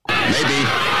baby.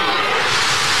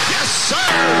 Yes, sir!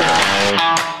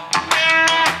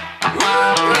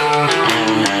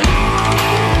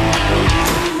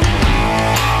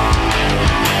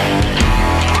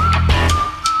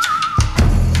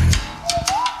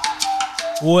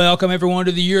 Welcome, everyone,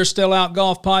 to the You're Still Out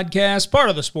Golf Podcast, part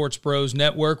of the Sports Bros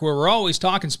Network, where we're always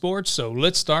talking sports, so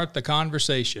let's start the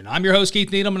conversation. I'm your host,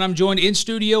 Keith Needham, and I'm joined in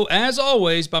studio, as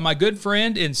always, by my good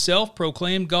friend and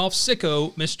self-proclaimed golf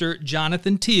sicko, Mr.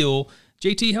 Jonathan Teal.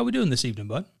 JT, how we doing this evening,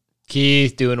 bud?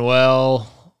 Keith, doing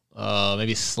well.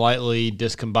 Maybe slightly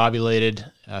discombobulated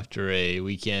after a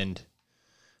weekend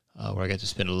where I got to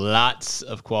spend lots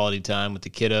of quality time with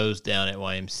the kiddos down at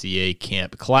YMCA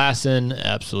Camp Classen.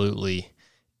 Absolutely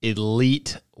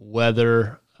elite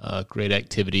weather, great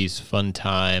activities, fun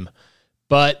time.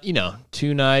 But,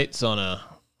 2 nights on a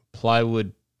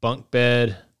plywood bunk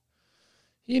bed,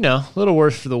 a little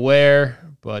worse for the wear.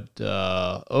 But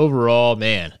overall,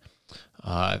 man,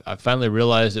 I finally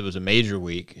realized it was a major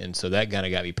week, and so that kind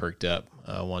of got me perked up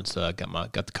once I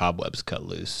got the cobwebs cut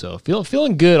loose. So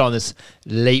feeling good on this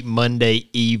late Monday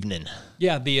evening.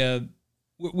 Yeah,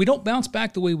 we don't bounce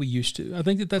back the way we used to. I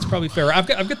think that's probably fair. I've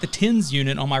got the tens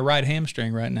unit on my right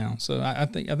hamstring right now, so I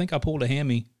think I pulled a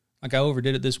hammy. Like I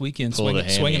overdid it this weekend,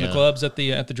 swinging the clubs at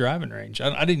the driving range.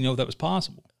 I didn't know that was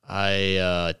possible.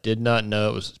 I did not know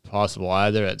it was possible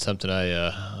either. That's something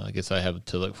I guess I have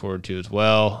to look forward to as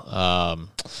well.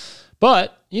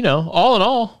 But all in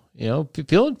all,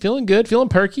 feeling good, feeling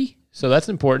perky. So that's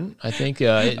important. I think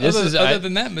other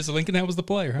than that, Ms. Lincoln, how was the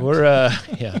play? Right? We're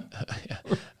yeah.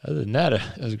 Other than that,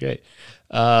 it was great.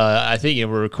 I think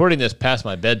we're recording this past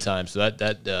my bedtime, so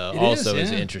that also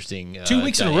is interesting. 2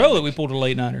 weeks in a row that we pulled a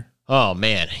late nighter. Oh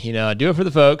man, I do it for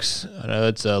the folks. I know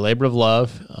it's a labor of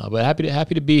love, but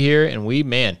happy to be here. And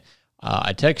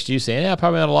I text you saying, "Yeah,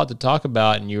 probably not a lot to talk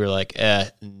about," and you were like,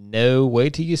 "No,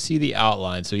 wait till you see the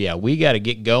outline." So yeah, we got to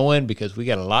get going because we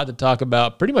got a lot to talk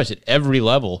about, pretty much at every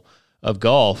level of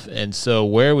golf. And so,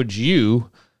 where would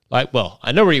you like? Well,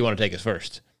 I know where you want to take us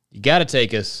first. You got to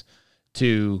take us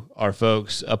to our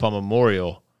folks up on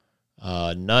Memorial.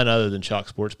 None other than Chalk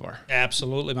Sports Bar.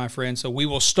 Absolutely, my friend. So we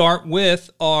will start with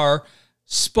our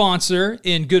sponsor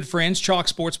in good friends, Chalk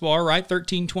Sports Bar, right?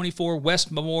 1324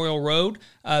 West Memorial Road.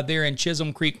 There in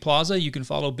Chisholm Creek Plaza. You can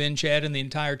follow Ben, Chad, and the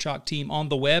entire Chalk team on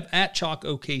the web at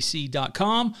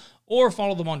chalkokc.com or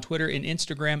follow them on Twitter and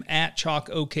Instagram at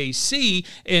chalkokc.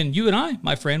 And you and I,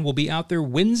 my friend, will be out there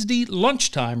Wednesday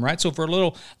lunchtime, right? So for a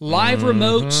little live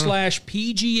remote /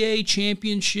 PGA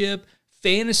Championship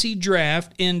fantasy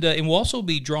draft, and we'll also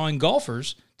be drawing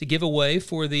golfers to give away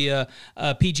for the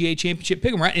PGA Championship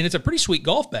Pick'em, right? And it's a pretty sweet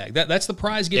golf bag. That's the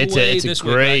prize giveaway this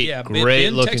week. Right? Yeah,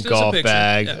 great looking golf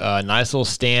bag. Yeah. Nice little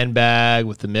stand bag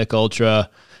with the Mick Ultra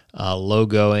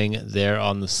logoing there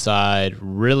on the side.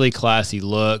 Really classy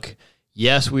look.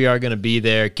 Yes, we are going to be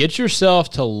there. Get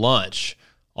yourself to lunch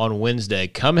on Wednesday.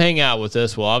 Come hang out with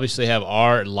us. We'll obviously have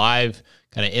our live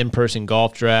kind of in-person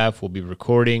golf draft. We'll be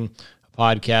recording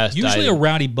podcast. Usually a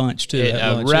rowdy bunch too.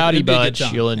 A rowdy bunch.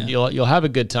 You'll have a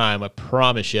good time. I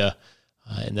promise you.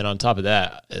 And then on top of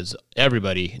that, as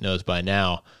everybody knows by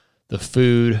now, the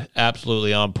food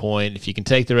absolutely on point. If you can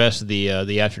take the rest of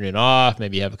the afternoon off,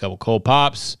 maybe have a couple cold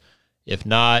pops. If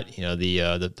not,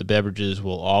 the beverages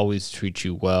will always treat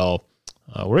you well.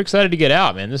 We're excited to get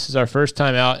out, man. This is our first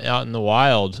time out in the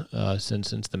wild since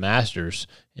the Masters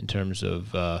in terms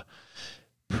of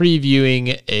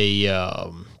previewing a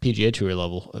PGA Tour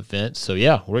level event. So,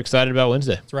 yeah, we're excited about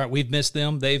Wednesday. That's right. We've missed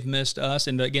them. They've missed us.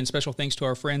 And, again, special thanks to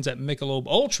our friends at Michelob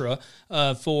Ultra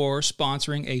for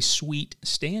sponsoring a sweet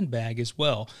stand bag as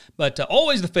well. But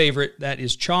always the favorite, that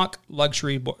is Chalk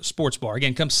Luxury Sports Bar.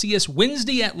 Again, come see us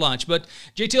Wednesday at lunch. But,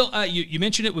 JTL, you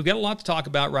mentioned it. We've got a lot to talk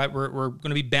about, right? We're going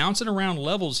to be bouncing around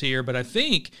levels here. But I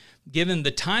think, given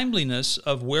the timeliness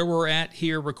of where we're at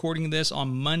here recording this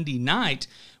on Monday night,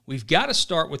 we've got to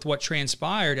start with what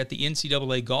transpired at the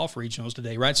NCAA Golf Regionals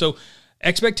today, right? So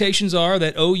expectations are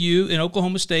that OU and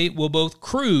Oklahoma State will both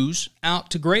cruise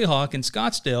out to Grayhawk and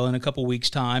Scottsdale in a couple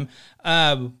weeks' time.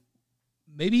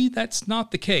 Maybe that's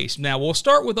not the case. Now, we'll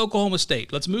start with Oklahoma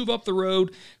State. Let's move up the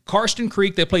road. Karsten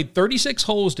Creek, they played 36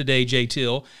 holes today,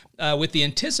 J-Till, with the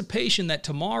anticipation that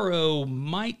tomorrow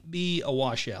might be a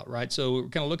washout, right? So we're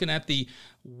kind of looking at the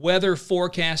weather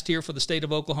forecast here for the state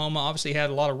of Oklahoma. Obviously had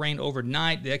a lot of rain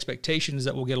overnight. The expectation is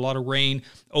that we'll get a lot of rain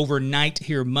overnight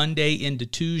here Monday into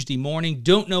Tuesday morning.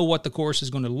 Don't know what the course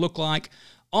is going to look like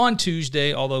on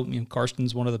Tuesday, although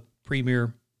Karsten's one of the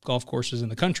premier golf courses in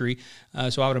the country.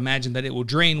 So I would imagine that it will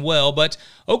drain well. But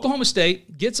Oklahoma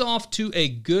State gets off to a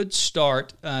good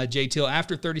start, JT,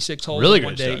 after 36 holes really in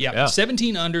one good day. Start. Yeah,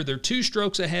 17 under. They're 2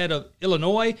 strokes ahead of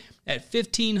Illinois at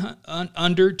 15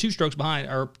 under, 2 strokes behind,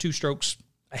 or 2 strokes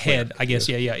ahead, I guess.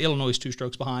 Yeah. Illinois is 2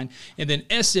 strokes behind. And then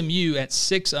SMU at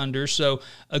 6 under. So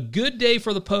a good day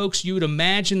for the Pokes. You would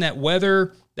imagine that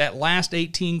whether that last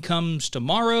 18 comes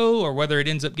tomorrow or whether it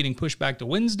ends up getting pushed back to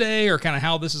Wednesday or kind of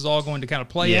how this is all going to kind of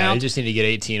play out. Yeah, they just need to get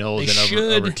 18 holes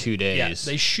over 2 days.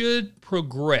 Yeah, they should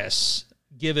progress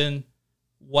given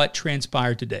what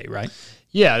transpired today, right?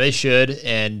 Yeah, they should.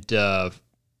 And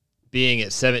being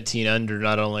at 17 under,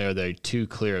 not only are they 2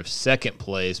 clear of second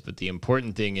place, but the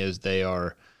important thing is they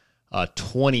are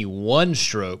 21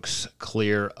 strokes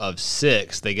clear of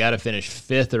 6th. They got to finish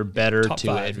 5th or better Top to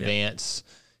 5, advance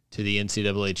to the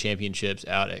NCAA championships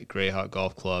out at Greyhawk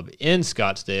Golf Club in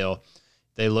Scottsdale.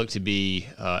 They look to be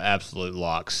absolute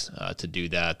locks to do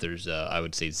that. There's, I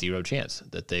would say, 0 chance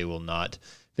that they will not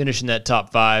finish in that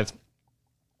top 5.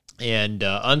 And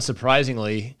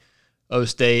unsurprisingly,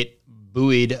 O-State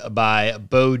buoyed by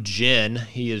Bo Jin.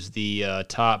 He is the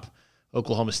top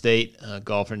Oklahoma State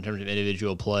golfer in terms of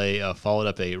individual play. Followed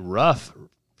up a rough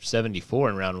 74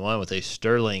 in round 1 with a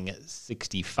sterling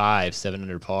 65, 7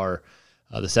 under par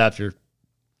this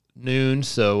afternoon.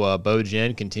 So Bo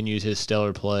Jin continues his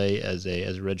stellar play as a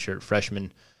redshirt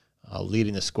freshman,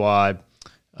 leading the squad.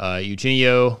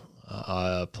 Eugenio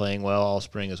playing well all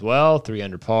spring as well, 3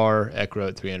 under par.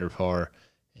 Eckroat 3 under par,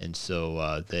 and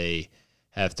so they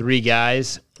have 3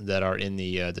 guys that are in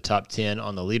the top 10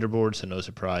 on the leaderboard. So no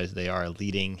surprise they are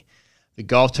leading the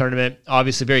golf tournament.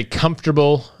 Obviously very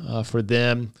comfortable for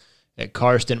them at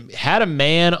Karsten. Had a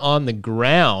man on the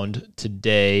ground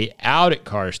today out at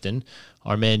Karsten.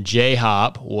 Our man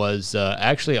J-Hop was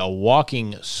actually a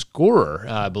walking scorer.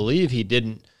 I believe he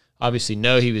didn't obviously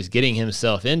know he was getting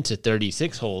himself into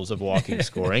 36 holes of walking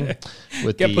scoring.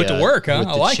 With Got put to work, huh? With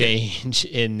I the like change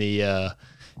in the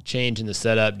change in the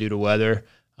setup due to weather,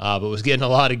 but was getting a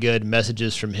lot of good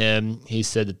messages from him. He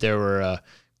said that there were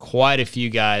quite a few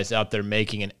guys out there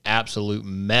making an absolute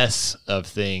mess of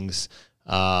things,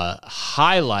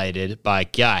 highlighted by,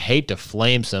 I hate to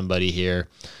flame somebody here,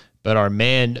 but our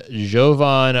man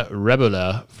Jovan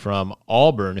Rebula from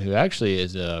Auburn, who actually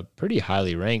is a pretty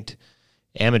highly ranked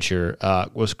amateur,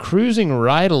 was cruising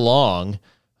right along.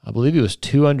 I believe he was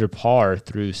 2 under par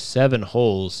through 7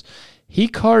 holes. He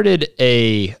carded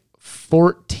a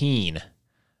 14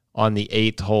 on the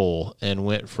 8th hole and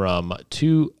went from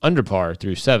 2 under par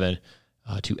through 7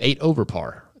 to 8 over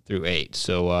par through 8.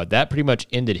 So that pretty much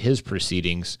ended his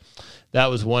proceedings. That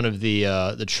was one of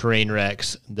the train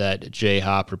wrecks that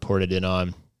J-Hop reported in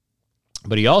on.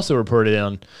 But he also reported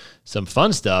on some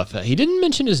fun stuff. He didn't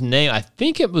mention his name. I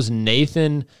think it was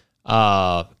Nathan.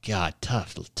 God,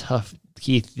 tough.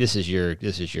 Keith, this is your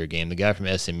game. The guy from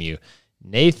SMU,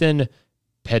 Nathan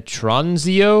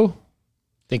Petronzio. I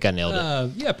think I nailed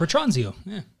it. Yeah, Petronzio.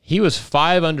 Yeah. He was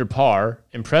 5 under par,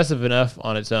 impressive enough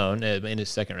on its own in his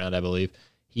second round, I believe.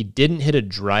 He didn't hit a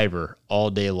driver all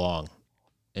day long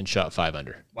and shot 5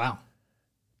 under. Wow.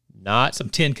 Not some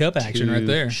tin cup action right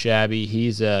there. Shabby.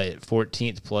 He's at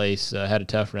 14th place. Had a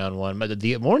tough round 1. But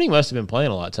the morning must have been playing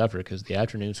a lot tougher because the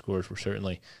afternoon scores were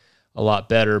certainly a lot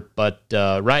better. But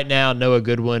right now, Noah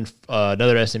Goodwin,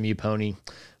 another SMU pony,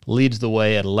 leads the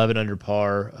way at 11 under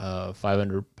par, 5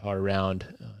 under par round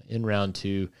in round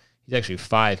 2. He's actually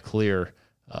 5 clear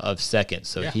of second,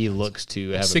 so he looks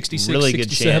to have a really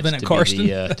good chance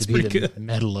to be the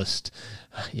medalist.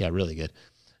 Yeah, really good.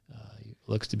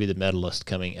 Looks to be the medalist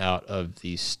coming out of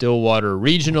the Stillwater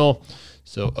Regional.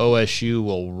 So OSU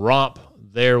will romp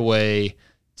their way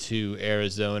to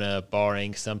Arizona,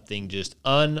 barring something just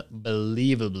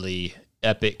unbelievably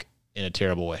epic in a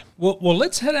terrible way. Well,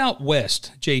 let's head out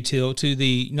west, J-Till, to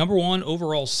the number 1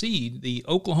 overall seed, the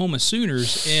Oklahoma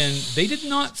Sooners, and they did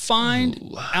not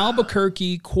find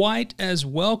Albuquerque quite as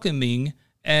welcoming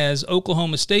as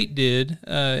Oklahoma State did,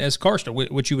 as Karsten,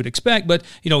 which you would expect. But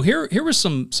here was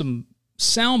some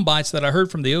sound bites that I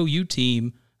heard from the OU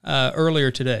team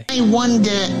earlier today. I wonder,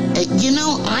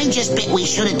 I just bet we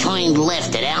should have turned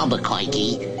left at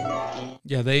Albuquerque.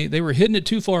 Yeah, they were hitting it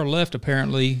too far left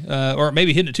apparently, or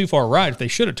maybe hitting it too far right if they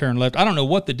should have turned left. I don't know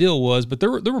what the deal was, but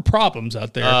there were problems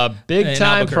out there. Big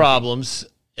time problems.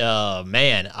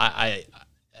 Man,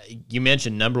 you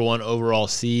mentioned number 1 overall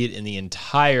seed in the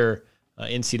entire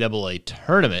NCAA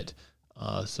tournament.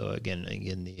 So again,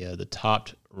 the top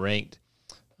ranked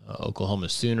Oklahoma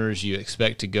Sooners, you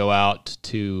expect to go out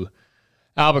to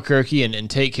Albuquerque and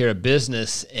take care of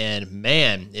business. And,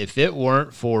 man, if it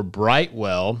weren't for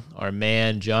Brightwell, our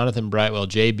man Jonathan Brightwell,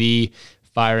 JB,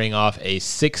 firing off a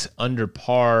 6 under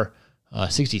par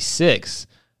 66.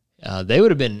 They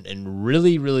would have been in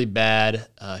really, really bad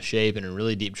shape and in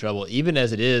really deep trouble. Even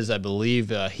as it is, I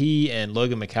believe he and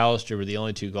Logan McAllister were the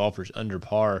only 2 golfers under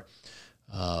par.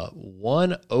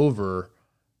 1 over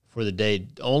for the day.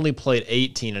 Only played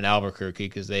 18 in Albuquerque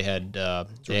because they had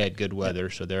good weather,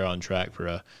 so they're on track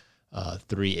for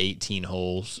 3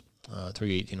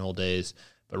 18-hole days.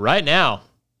 But right now,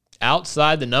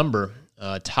 outside the number,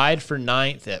 tied for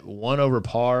 9th at 1 over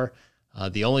par.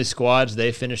 The only squads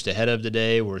they finished ahead of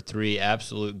today were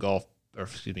 5 golf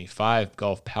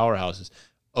powerhouses.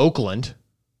 Oakland,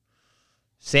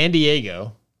 San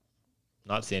Diego,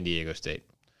 not San Diego State,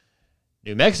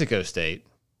 New Mexico State,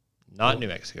 not New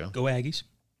Mexico. Go Aggies.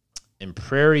 And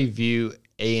Prairie View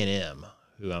A&M,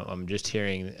 who I'm just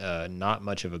hearing not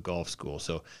much of a golf school.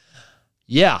 So,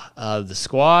 yeah, the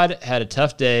squad had a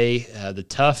tough day. The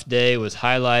tough day was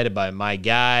highlighted by my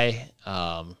guy,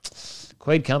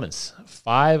 Quade Cummins.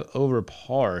 5 over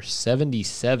par,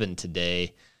 77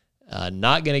 today.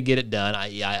 Not going to get it done.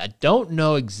 I don't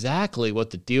know exactly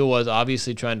what the deal was.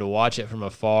 Obviously, trying to watch it from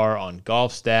afar on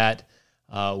GolfStat.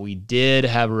 We did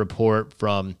have a report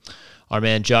from our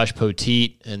man Josh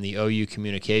Poteet in the OU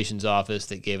Communications office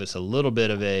that gave us a little bit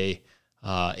of a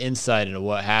insight into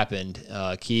what happened.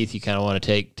 Keith, you kind of want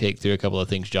to take through a couple of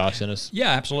things Josh sent us?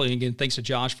 Yeah, absolutely. Again, thanks to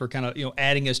Josh for kind of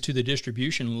adding us to the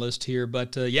distribution list here.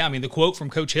 But yeah, I mean, the quote from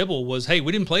Coach Hibble was, "Hey,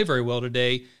 we didn't play very well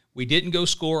today. We didn't go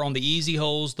score on the easy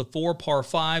holes, the 4 par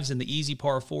 5s and the easy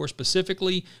par 4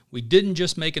 specifically. We didn't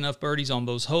just make enough birdies on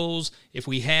those holes. If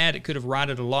we had, it could have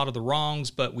righted a lot of the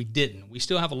wrongs, but we didn't. We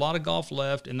still have a lot of golf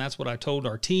left, and that's what I told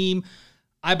our team.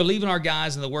 I believe in our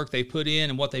guys and the work they put in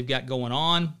and what they've got going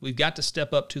on. We've got to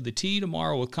step up to the tee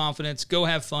tomorrow with confidence, go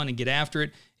have fun, and get after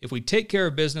it. If we take care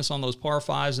of business on those par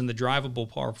 5s and the drivable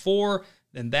par 4,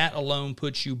 then that alone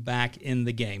puts you back in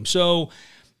the game." So,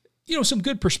 some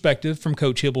good perspective from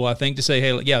Coach Hibble, I think, to say,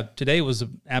 hey, yeah, today was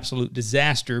an absolute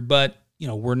disaster, but,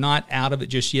 we're not out of it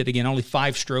just yet. Again, only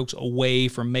 5 strokes away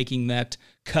from making that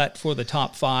cut for the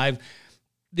top 5.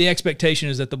 The expectation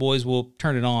is that the boys will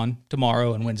turn it on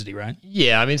tomorrow and Wednesday, right?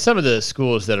 Yeah, I mean, some of the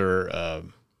schools that are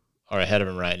ahead of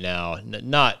them right now,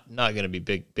 not going to be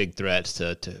big threats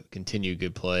to continue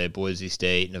good play. Boise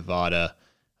State, Nevada,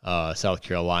 South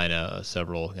Carolina,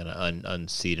 several kind of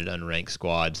unseeded, unranked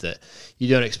squads that you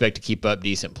don't expect to keep up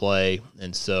decent play.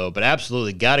 And so, but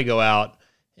absolutely got to go out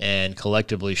and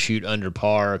collectively shoot under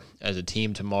par as a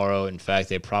team tomorrow. In fact,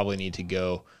 they probably need to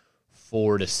go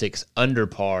 4 to 6 under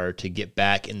par to get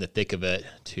back in the thick of it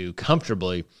to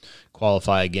comfortably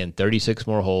qualify again. 36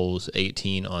 more holes,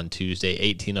 18 on Tuesday,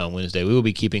 18 on Wednesday. We will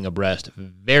be keeping abreast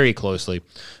very closely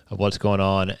of what's going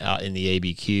on out in the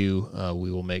ABQ.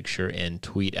 We will make sure and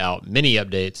tweet out many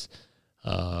updates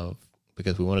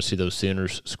because we want to see those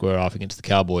Sooners square off against the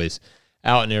Cowboys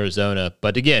out in Arizona.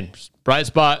 But again, bright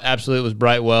spot, absolutely was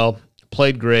Brightwell.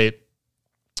 Played great.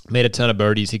 Made a ton of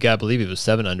birdies. I believe he was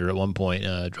 7 under at one point.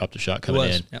 Dropped a shot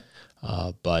coming in.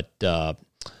 Yep. But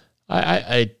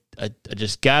I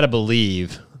just gotta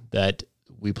believe that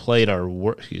we played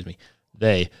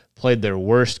they played their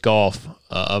worst golf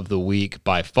of the week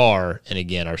by far, and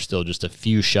again are still just a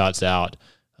few shots out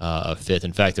of 5th.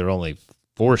 In fact, they're only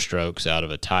 4 strokes out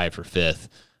of a tie for 5th.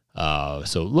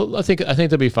 So I think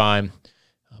they'll be fine.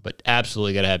 But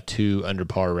absolutely got to have 2 under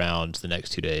par rounds the next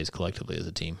 2 days collectively as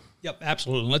a team. Yep,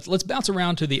 absolutely. Let's bounce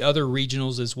around to the other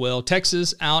regionals as well.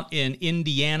 Texas out in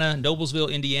Indiana,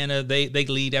 Noblesville, Indiana. They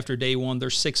lead after day 1. They're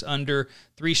 6 under,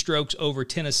 3 strokes over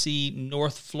Tennessee,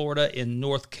 North Florida, in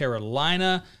North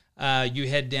Carolina. You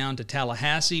head down to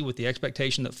Tallahassee with the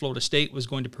expectation that Florida State was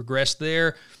going to progress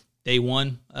there. Day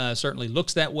 1 certainly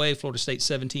looks that way. Florida State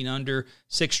 17 under,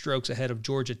 6 strokes ahead of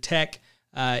Georgia Tech,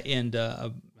 and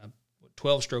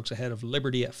 12 strokes ahead of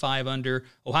Liberty at 5 under.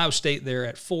 Ohio State there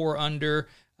at 4 under.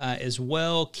 As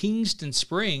well, Kingston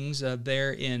Springs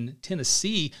there in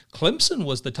Tennessee. Clemson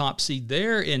was the top seed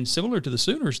there, and similar to the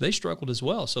Sooners, they struggled as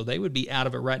well, so they would be out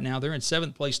of it right now. They're in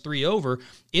 7th place, 3 over.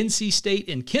 NC State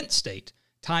and Kent State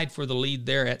tied for the lead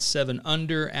there at 7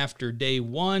 under after day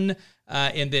 1,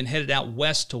 and then headed out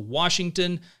west to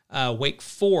Washington. Wake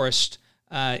Forest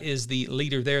is the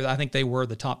leader there. I think they were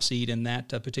the top seed in that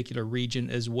particular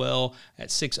region as well at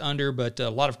 6 under, but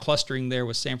a lot of clustering there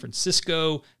with San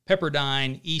Francisco,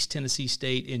 Pepperdine, East Tennessee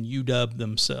State, and UW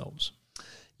themselves.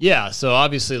 Yeah, so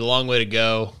obviously the long way to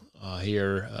go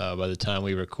here by the time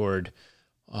we record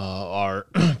our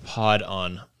pod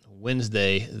on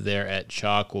Wednesday there at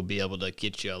Chalk. We'll be able to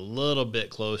get you a little bit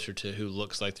closer to who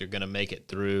looks like they're going to make it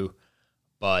through.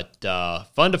 But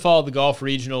fun to follow the golf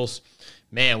regionals.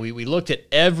 man, we looked at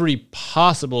every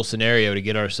possible scenario to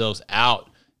get ourselves out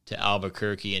to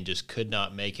Albuquerque and just could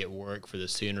not make it work for the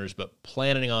Sooners, but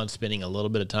planning on spending a little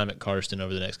bit of time at Karsten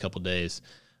over the next couple of days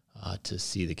to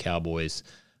see the Cowboys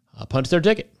punch their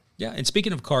ticket. Yeah, and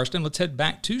speaking of Karsten, let's head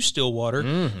back to Stillwater,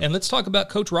 and let's talk about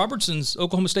Coach Robertson's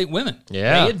Oklahoma State women.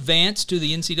 Yeah. They advanced to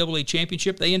the NCAA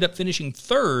championship. They end up finishing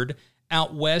third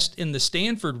out west in the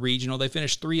Stanford regional. They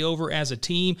finished 3 over as a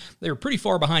team. They were pretty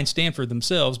far behind Stanford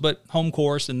themselves, but home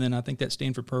course, and then I think that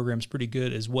Stanford program is pretty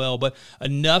good as well. But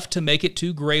enough to make it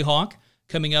to Grayhawk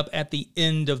coming up at the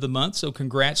end of the month. So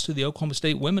congrats to the Oklahoma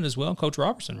State women as well, Coach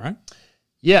Robertson, right?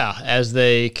 Yeah, as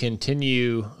they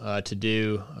continue to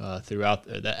do throughout,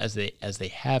 as they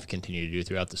have continued to do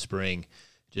throughout the spring,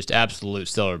 just absolute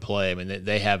stellar play. I mean,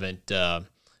 they haven't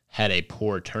had a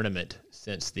poor tournament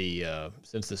since the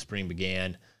spring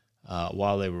began.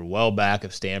 While they were well back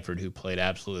of Stanford, who played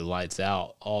absolutely lights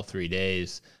out all 3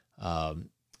 days,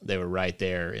 they were right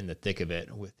there in the thick of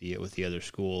it with the other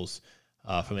schools.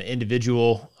 From an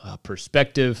individual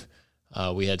perspective,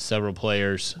 we had several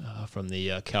players from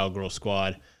the Cowgirl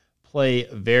squad play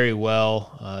very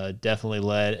well. Definitely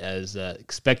led as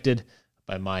expected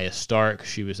by Maya Stark.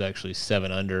 She was actually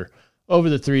 7 under over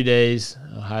the 3 days,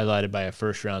 highlighted by a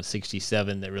first-round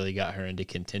 67 that really got her into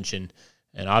contention.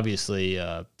 And obviously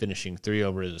finishing 3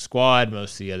 over as a squad.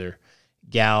 Most of the other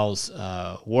gals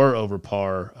were over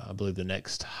par. I believe the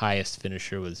next highest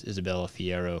finisher was Isabella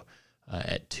Fierro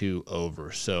at 2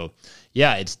 over. So,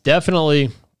 yeah, it's definitely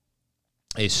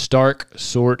a Stark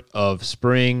sort of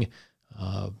spring.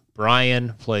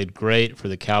 Brian played great for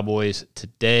the Cowboys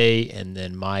today, and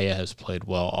then Maya has played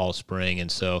well all spring. And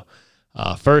so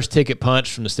first ticket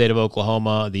punch from the state of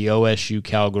Oklahoma, the OSU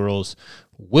Cowgirls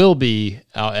will be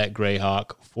out at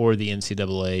Grayhawk for the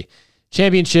NCAA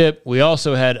championship. We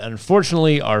also had,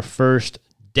 unfortunately, our first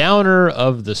downer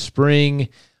of the spring.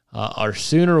 Our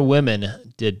Sooner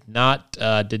women did not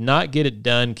get it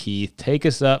done, Keith. Take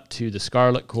us up to the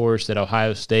Scarlet Course at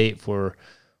Ohio State for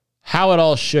how it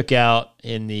all shook out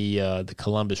in the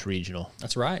Columbus Regional.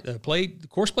 That's right. The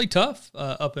course played tough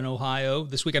up in Ohio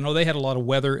this week. I know they had a lot of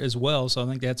weather as well, so I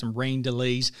think they had some rain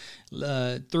delays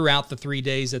throughout the 3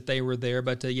 days that they were there.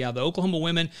 But, yeah, the Oklahoma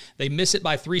women, they miss it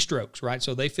by 3 strokes, right?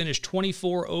 So they finished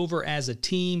 24 over as a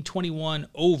team, 21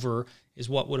 over is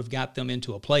what would have got them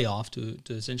into a playoff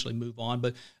to essentially move on.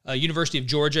 But University of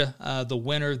Georgia, the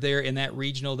winner there in that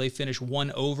regional, they finished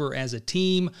 1 over as a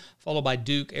team, followed by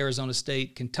Duke, Arizona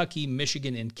State, Kentucky,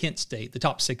 Michigan, and Kent State. The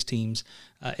top 6 teams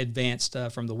advanced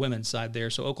from the women's side there.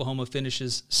 So Oklahoma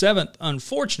finishes 7th,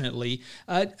 unfortunately.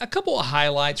 A couple of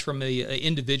highlights from the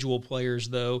individual players,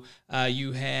 though.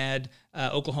 You had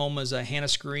Oklahoma's Hannah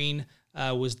Screen,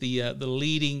 was the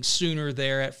leading Sooner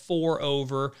there at 4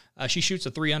 over. She shoots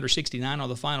a 3 under 69 on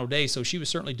the final day, so she was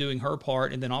certainly doing her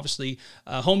part. And then obviously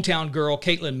hometown girl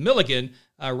Caitlin Milligan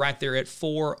right there at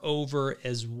 4 over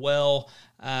as well.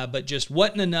 But just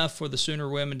wasn't enough for the Sooner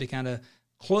women to kind of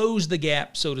close the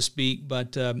gap, so to speak.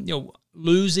 But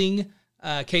losing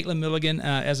Caitlin Milligan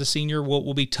as a senior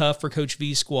will be tough for Coach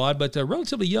V's squad, but a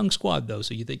relatively young squad, though.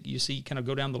 So you see kind of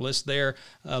go down the list there.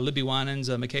 Libby Winans,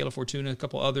 Michaela Fortuna, a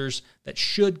couple others that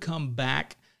should come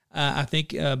back, I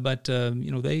think. But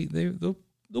they'll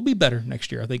be better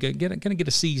next year. I think kind of get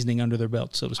a seasoning under their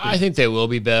belt, so to speak. I think they will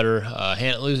be better.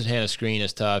 Losing Hannah Screen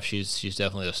is tough. She's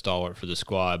definitely a stalwart for the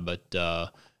squad, but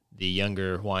the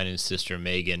younger Winans sister,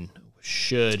 Megan,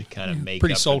 should kind of make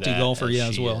pretty up salty for that, golfer,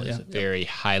 as well. Yeah, a very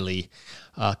highly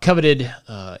coveted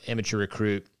amateur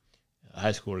recruit,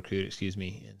 high school recruit, excuse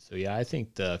me. And so, yeah, I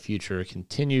think the future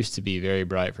continues to be very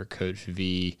bright for Coach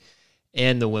V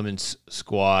and the women's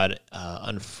squad.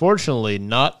 Unfortunately,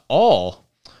 not all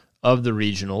of the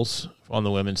regionals on the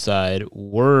women's side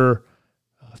were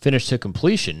finished to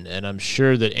completion, and I'm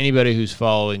sure that anybody who's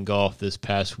following golf this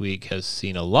past week has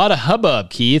seen a lot of hubbub,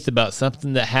 Keith, about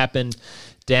something that happened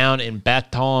down in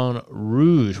Baton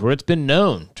Rouge, where it's been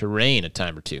known to rain a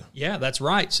time or two. Yeah, that's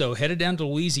right. So headed down to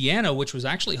Louisiana, which was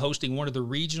actually hosting one of the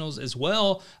regionals as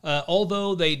well,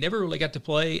 although they never really got to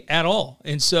play at all.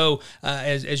 And so,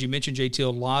 as you mentioned, JT, a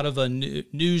lot of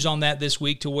news on that this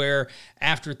week, to where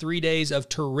after 3 days of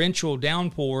torrential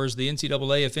downpours, the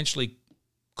NCAA eventually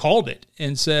called it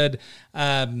and said,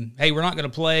 hey, we're not going to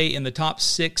play, and the top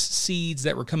 6 seeds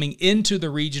that were coming into the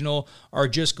regional are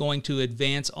just going to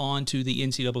advance on to the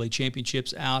NCAA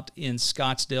championships out in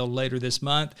Scottsdale later this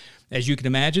month. As you can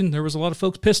imagine, there was a lot of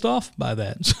folks pissed off by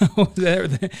that. So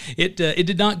it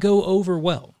did not go over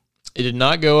well. It did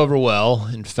not go over well.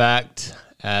 In fact,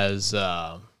 as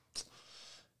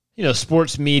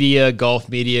sports media, golf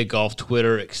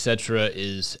Twitter, etc.,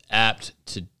 is apt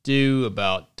to do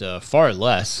about far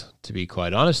less, to be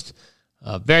quite honest.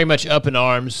 Very much up in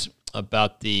arms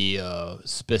about the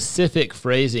specific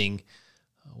phrasing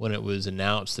when it was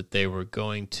announced that they were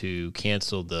going to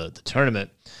cancel the tournament,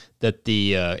 that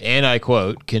the, and I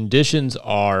quote, conditions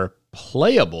are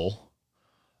playable,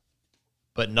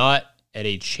 but not at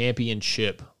a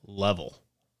championship level.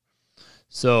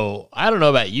 So I don't know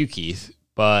about you, Keith,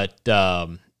 but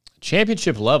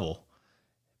championship level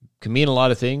can mean a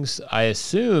lot of things. I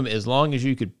assume as long as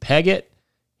you could peg it,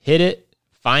 hit it,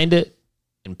 find it,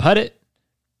 and putt it,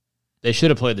 they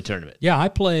should have played the tournament. Yeah, I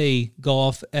play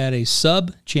golf at a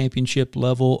sub-championship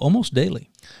level almost daily.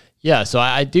 Yeah, so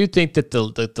I do think that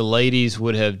the ladies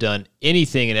would have done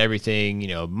anything and everything,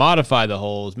 modify the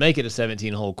holes, make it a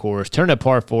 17-hole course, turn a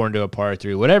par 4 into a par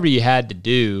 3, whatever you had to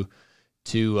do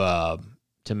to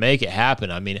make it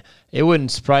happen. I mean, it wouldn't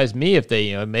surprise me if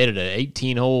they made it an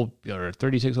 18-hole or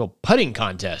 36-hole putting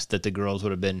contest that the girls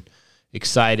would have been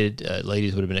excited,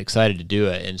 ladies would have been excited to do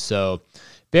it. And so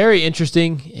very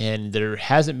interesting, and there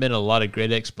hasn't been a lot of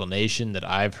great explanation that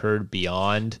I've heard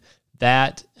beyond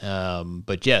that.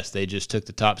 But yes, they just took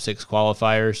the top 6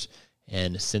 qualifiers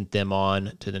and sent them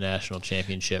on to the national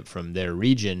championship from their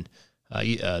region,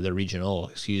 the regional,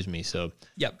 excuse me. So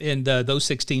yeah, and those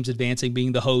 6 teams advancing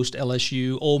being the host,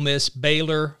 LSU, Ole Miss,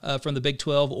 Baylor from the Big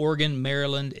 12, Oregon,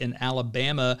 Maryland, and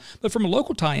Alabama. But from a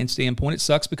local tie-in standpoint, it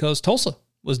sucks because Tulsa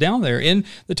was down there. And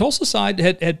the Tulsa side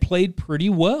had played pretty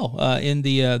well in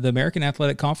the American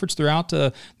Athletic Conference throughout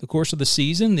the course of the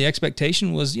season. The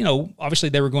expectation was, obviously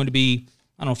they were going to be,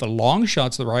 I don't know if a long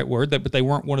shot's the right word, but they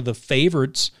weren't one of the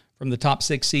favorites from the top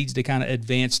 6 seeds to kind of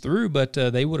advance through, but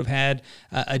they would have had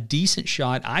a decent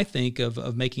shot, I think,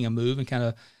 of making a move and kind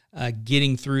of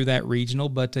getting through that regional.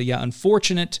 But yeah,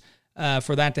 unfortunate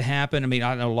for that to happen. I mean,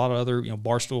 I know a lot of other,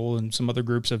 Barstool and some other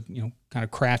groups have, kind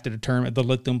of crafted a tournament, the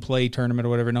Let Them Play tournament or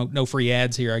whatever. No free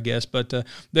ads here, I guess. But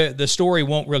the story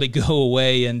won't really go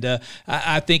away. And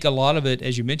I think a lot of it,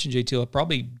 as you mentioned, JT, it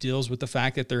probably deals with the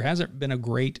fact that there hasn't been a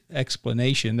great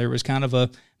explanation. There was kind of a,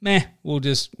 we'll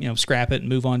just, scrap it and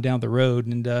move on down the road.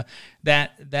 And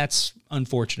that's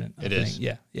unfortunate. I think.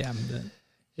 Yeah.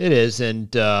 It is.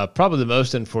 And probably the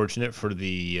most unfortunate for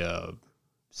the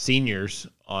seniors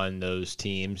on those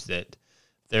teams that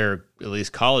their at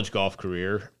least college golf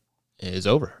career is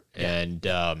over. And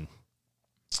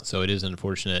so it is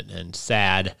unfortunate and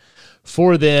sad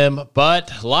for them,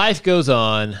 but life goes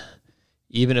on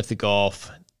even if the golf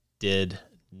did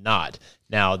not.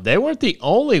 Now, they weren't the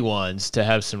only ones to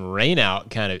have some rain out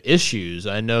kind of issues.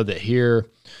 I know that here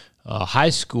high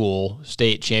school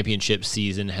state championship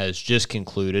season has just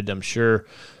concluded.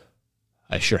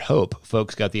 I sure hope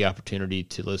folks got the opportunity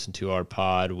to listen to our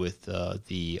pod with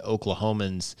the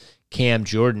Oklahomans, Cam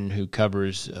Jordan, who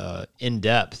covers in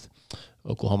depth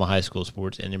Oklahoma high school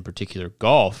sports and in particular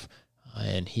golf.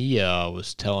 And he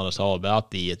was telling us all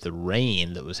about the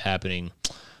rain that was happening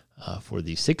for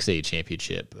the 6A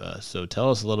championship. So tell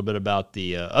us a little bit about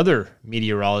the other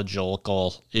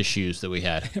meteorological issues that we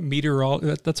had.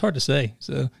 That's hard to say.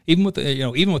 So even with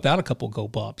even without a couple of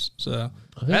cold pops. So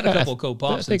I had a couple of cold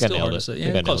pops. It's still hard to say.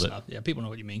 Yeah, close enough. Yeah, people know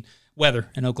what you mean. Weather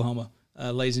in Oklahoma.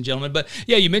 Ladies and gentlemen. But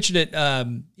yeah, you mentioned it,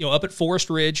 up at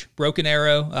Forest Ridge, Broken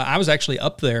Arrow. I was actually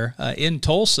up there in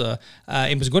Tulsa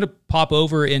and was going to pop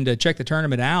over and check the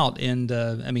tournament out. And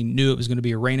knew it was going to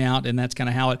be a rain out, and that's kind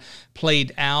of how it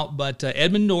played out. But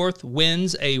Edmond North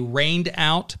wins a rained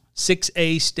out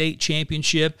 6A state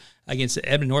championship against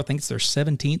Edmond North. I think it's their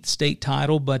 17th state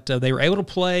title, but they were able to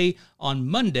play on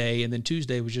Monday, and then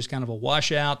Tuesday was just kind of a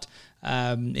washout.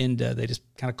 And they just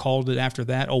kind of called it after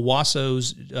that.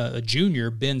 Owasso's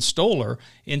junior, Ben Stoller,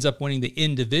 ends up winning the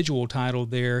individual title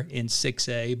there in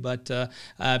 6A. But,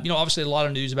 obviously a lot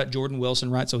of news about Jordan Wilson,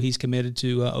 right? So he's committed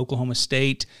to Oklahoma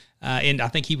State. And I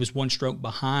think he was one stroke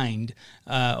behind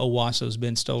Owasso's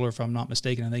Ben Stoller, if I'm not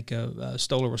mistaken. I think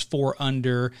Stoller was 4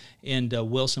 under, and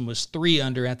Wilson was 3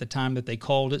 under at the time that they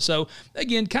called it. So,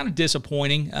 again, kind of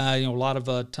disappointing. A lot of,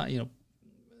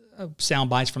 sound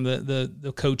bites from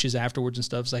the coaches afterwards and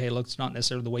stuff say, hey, look, it's not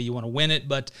necessarily the way you want to win it,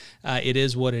 but it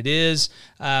is what it is.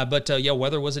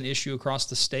 Weather was an issue across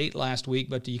the state last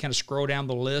week, but you kind of scroll down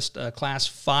the list. Class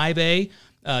 5A,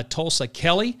 Tulsa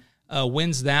Kelly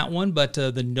wins that one, but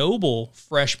the Noble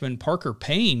freshman Parker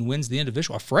Payne wins the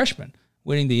individual. A freshman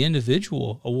winning the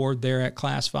individual award there at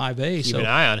Class 5A. Keep an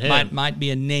eye on him. Might be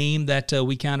a name that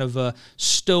we kind of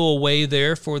stow away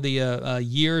there for the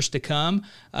years to come.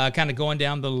 Kind of going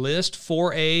down the list,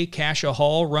 4A, Cassia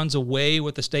Hall runs away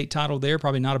with the state title there.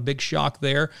 Probably not a big shock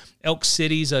there. Elk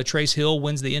City's Trace Hill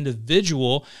wins the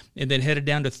individual, and then headed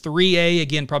down to 3A.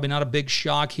 Again, probably not a big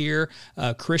shock here.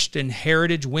 Christian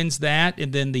Heritage wins that,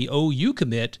 and then the OU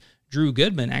commit, Drew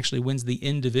Goodman, actually wins the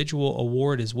individual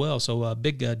award as well. So a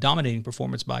big dominating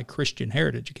performance by Christian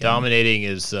Heritage Academy. Dominating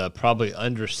is probably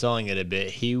underselling it a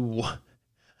bit.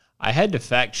 I had to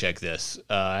fact check this.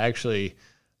 I actually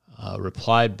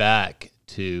replied back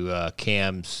to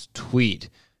Cam's tweet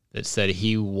that said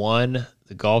he won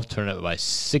the golf tournament by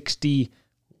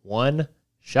 61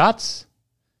 shots.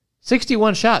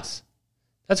 61 shots.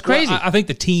 That's crazy. Well, I think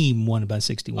the team won by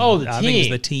 61. Oh, the team. I think it's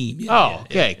the team.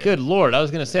 Okay. Good Lord. I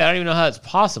was going to say, I don't even know how that's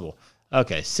possible.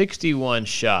 Okay, 61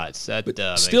 shots. That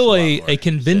makes still a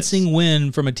convincing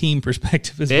win from a team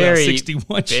perspective as well.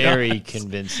 61 shots. Very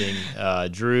convincing.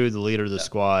 Drew, the leader of the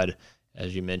squad,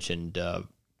 as you mentioned,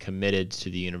 committed to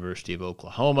the University of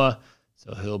Oklahoma.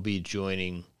 So he'll be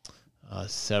joining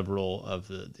several of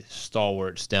the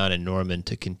stalwarts down in Norman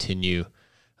to continue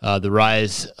the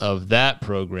rise of that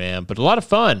program, but a lot of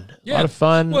fun. Yeah. A lot of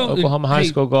fun. Well, Oklahoma high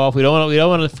school golf. We don't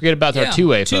want to forget about our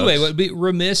 2A folks. 2A. Would be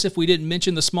remiss if we didn't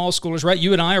mention the small schoolers, right?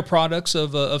 You and I are products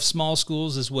of small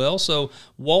schools as well. So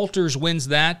Walters wins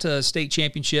that state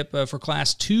championship for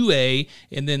Class 2A,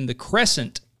 and then the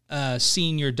Crescent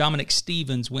senior Dominic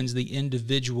Stevens wins the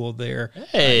individual there.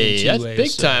 Hey, that's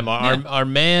big time. Our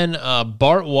man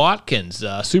Bart Watkins,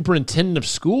 superintendent of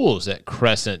schools at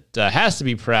Crescent, has to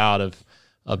be proud of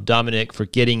Dominic for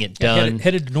getting it done.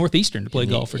 Headed to Northeastern to play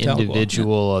golf for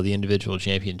Tahlequah. The individual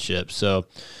championship. So,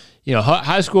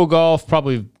 high school golf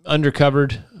probably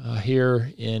undercovered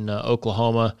here in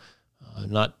Oklahoma.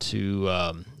 Not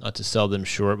to sell them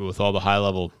short, but with all the high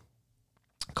level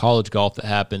college golf that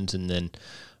happens, and then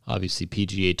obviously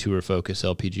PGA Tour focus,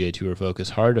 LPGA Tour focus,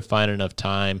 hard to find enough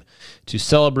time to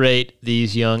celebrate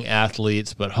these young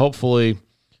athletes. But hopefully,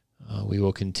 we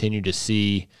will continue to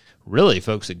see. Really,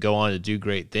 folks that go on to do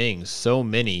great things. So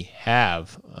many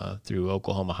have through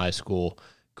Oklahoma high school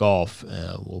golf.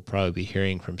 We'll probably be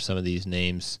hearing from some of these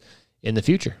names in the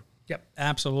future. Yep,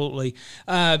 absolutely.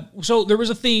 So there was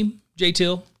a theme,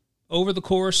 J-Till, over the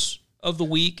course of the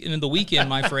week and in the weekend,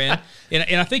 my friend.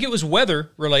 And I think it was weather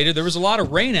related. There was a lot of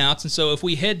rainouts. And so if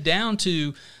we head down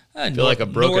to I feel like a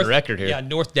broken record here. Yeah,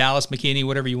 North Dallas, McKinney,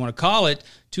 whatever you want to call it,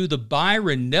 to the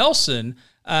Byron Nelson.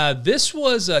 This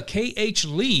was K.H.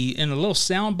 Lee in a little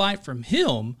soundbite from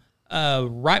him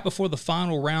right before the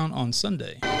final round on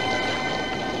Sunday.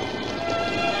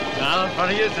 Now, in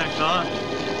front of you, thanks, Don.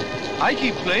 I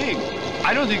keep playing.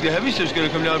 I don't think the heavy stuff's going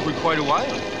to come down for quite a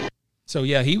while. So,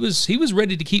 yeah, he was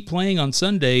ready to keep playing on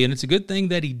Sunday, and it's a good thing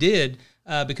that he did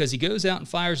because he goes out and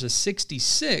fires a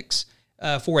 66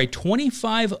 for a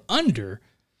 25-under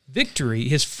victory,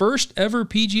 his first ever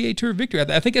PGA Tour victory.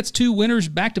 I think that's 2 winners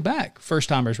back-to-back,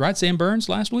 first-timers, right? Sam Burns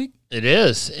last week? It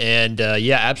is, and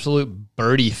absolute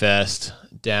birdie fest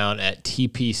down at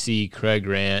TPC Craig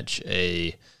Ranch,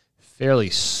 a fairly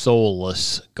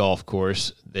soulless golf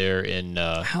course there in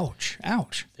ouch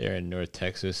there in North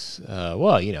Texas. Is it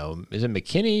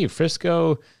McKinney,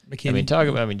 Frisco?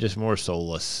 McKinney. Just more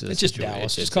soulless. It's just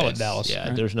Dallas. Just call it Dallas. Yeah,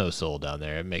 right? There's no soul down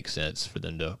there. It makes sense for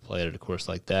them to play at a course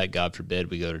like that. God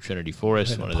forbid we go to Trinity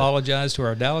Forest. Apologize to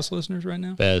our Dallas listeners right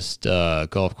now. Best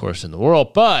golf course in the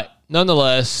world, but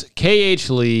nonetheless, K.H.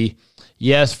 Lee,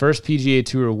 yes, first PGA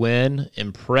Tour win,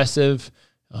 impressive,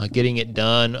 getting it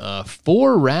done.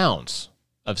 4 rounds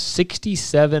of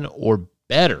 67 or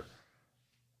better,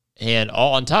 and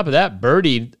all on top of that,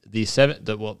 birdied the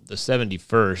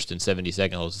 71st and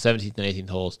 72nd holes, the 17th and 18th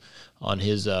holes on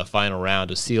his final round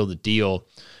to seal the deal.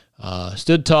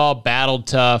 Stood tall, battled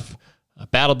tough,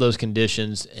 battled those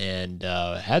conditions, and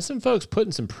had some folks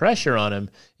putting some pressure on him,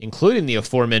 including the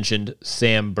aforementioned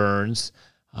Sam Burns.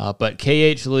 But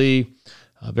K.H. Lee,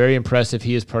 very impressive.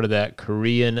 He is part of that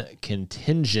Korean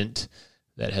contingent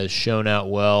that has shown out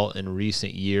well in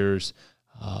recent years.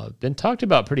 Been talked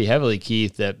about pretty heavily,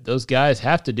 Keith, that those guys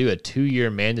have to do a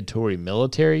 2-year mandatory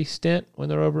military stint when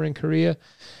they're over in Korea,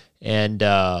 and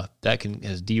that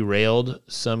has derailed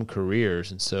some careers.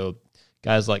 And so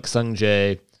guys like Sung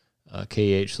Jae,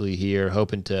 K.H. Lee here,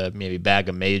 hoping to maybe bag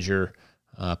a major,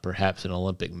 perhaps an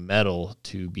Olympic medal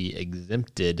to be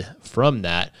exempted from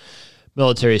that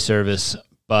military service.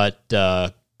 But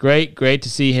great to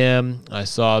see him. I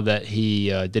saw that he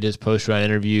did his post-round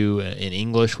interview in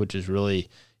English, which is really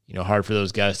hard for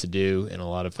those guys to do, and a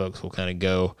lot of folks will kind of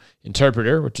go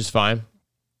interpreter, which is fine.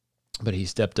 but he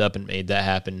stepped up and made that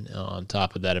happen on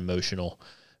top of that emotional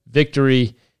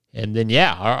victory. And then,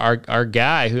 yeah, our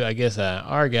guy, who I guess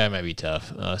our guy might be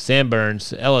tough, Sam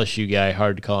Burns, LSU guy,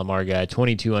 hard to call him our guy,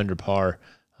 22 under par,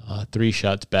 3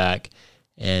 shots back.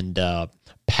 And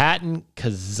Patton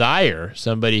Kazire,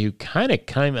 somebody who kind of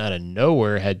came out of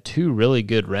nowhere, had 2 really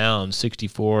good rounds,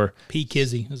 64. P.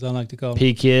 Kizzy, as I like to call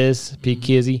him.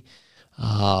 Kizzy.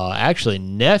 Actually,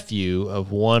 nephew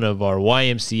of one of our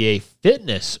YMCA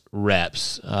fitness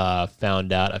reps,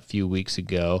 found out a few weeks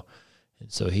ago.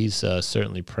 And so he's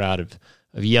certainly proud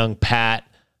of young Pat.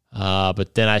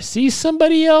 But then I see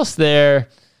somebody else there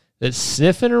that's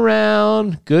sniffing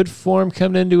around, good form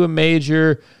coming into a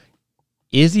major.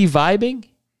 Is he vibing?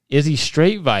 Is he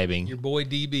straight vibing? Your boy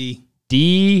DB.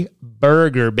 D.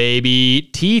 Berger, baby.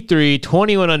 T3,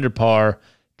 21 under par,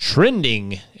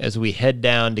 trending as we head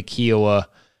down to Kiawah.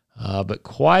 But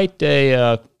quite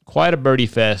a birdie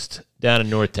fest down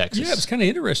in North Texas. Yeah, it was kind of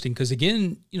interesting because,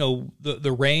 again,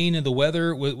 the rain and the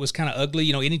weather was kind of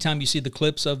ugly. Anytime you see the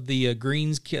clips of the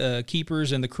greens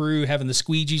keepers and the crew having the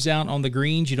squeegees out on the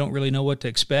greens, you don't really know what to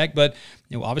expect. But,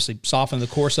 obviously softened the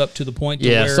course up to the point to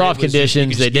where soft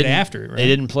conditions. They didn't after it, right? They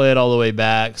didn't play it all the way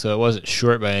back, so it wasn't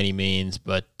short by any means.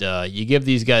 But you give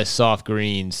these guys soft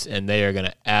greens, and they are going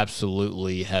to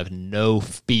absolutely have no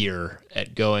fear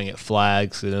at going at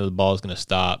flags. They know the ball is going to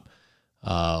stop.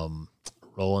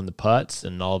 Rolling the putts,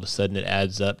 and all of a sudden it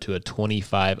adds up to a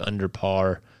 25 under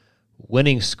par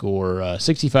winning score,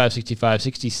 65, 65,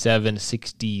 67,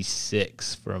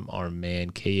 66 from our man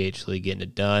KH Lee getting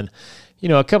it done.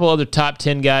 A couple other top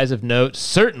 10 guys of note,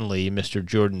 certainly Mr.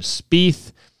 Jordan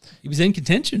Spieth. He was in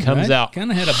contention, comes right? out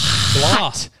kind of had a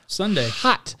blast Sunday.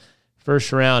 Hot.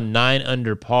 First round, 9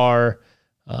 under par,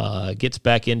 gets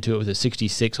back into it with a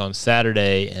 66 on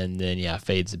Saturday, and then,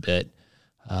 fades a bit.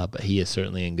 But he is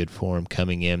certainly in good form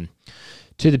coming in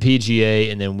to the PGA.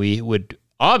 And then we would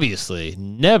obviously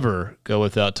never go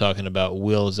without talking about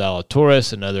Will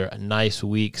Zalatoris, another nice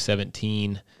week,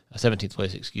 17th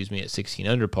place, at 16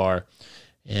 under par.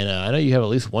 And I know you have at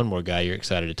least one more guy you're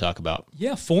excited to talk about.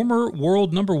 Yeah, former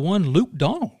world number 1 Luke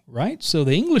Donald, right? So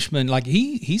the Englishman,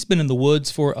 he's been in the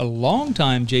woods for a long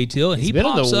time, JT. He's been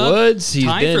in the woods. He's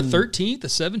tied for 13th, the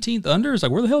 17th under. It's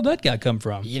like, where the hell did that guy come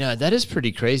from? That is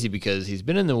pretty crazy because he's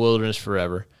been in the wilderness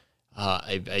forever.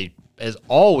 Has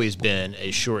always been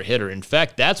a short hitter. In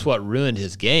fact, that's what ruined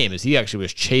his game is he actually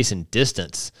was chasing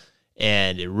distance,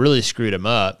 and it really screwed him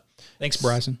up. Thanks,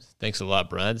 Bryson. Thanks a lot,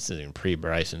 Brian. This isn't even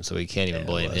pre-Bryson, so we can't even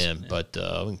blame him. Yeah. But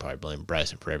we can probably blame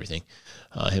Bryson for everything.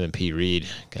 Him and Pete Reed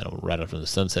kind of right off from the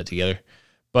sunset together.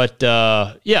 But,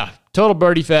 total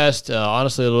birdie fest.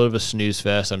 Honestly, a little bit of a snooze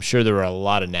fest. I'm sure there were a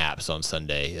lot of naps on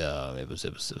Sunday. It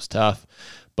was tough.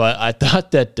 But I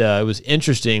thought that it was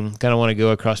interesting. Kind of want to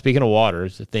go across. Speaking of water,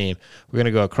 it's the theme. We're going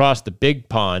to go across the big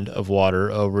pond of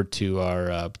water over to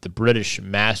our the British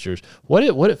Masters.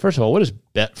 First of all, what is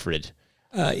Betfred?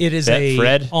 It is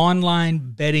an online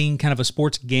betting, kind of a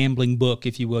sports gambling book,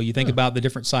 if you will. You think about the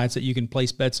different sites that you can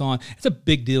place bets on. It's a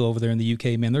big deal over there in the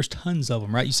UK, man. There's tons of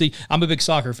them, right? You see, I'm a big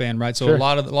soccer fan, right? So sure. a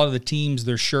lot of the teams,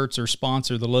 their shirts are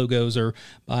sponsored, the logos are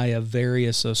by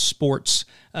various sports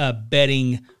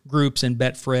betting groups, and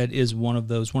Betfred is one of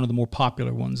those, one of the more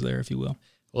popular ones there, if you will.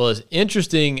 Well, as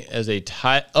interesting as a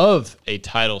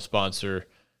title sponsor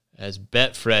as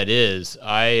Betfred is,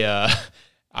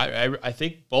 I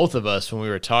think both of us, when we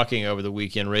were talking over the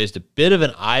weekend, raised a bit of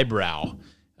an eyebrow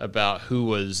about who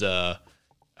was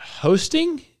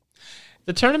hosting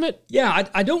the tournament. Yeah,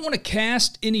 I don't want to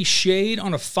cast any shade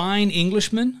on a fine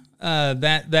Englishman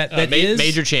that is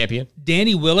major champion.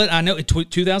 Danny Willett. I know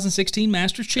 2016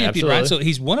 Masters champion, Absolutely. right? So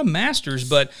he's won a Masters,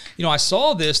 but I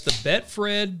saw the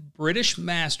Betfred British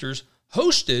Masters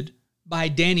hosted by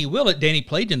Danny Willett. Danny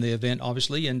played in the event,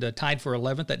 obviously, and tied for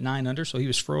 11th at 9 under, so he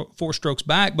was 4 strokes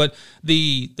back. But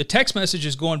the text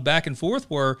messages going back and forth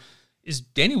were, is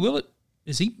Danny Willett,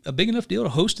 is he a big enough deal to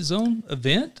host his own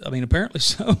event? I mean, apparently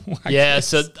so.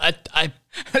 So I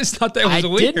just thought that was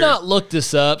weird. I did not look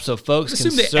this up, so folks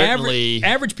can certainly...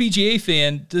 average PGA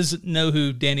fan doesn't know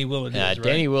who Danny Willett is, right?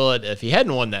 Danny Willett, if he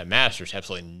hadn't won that Masters,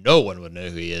 absolutely no one would know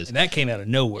who he is. And that came out of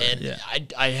nowhere. And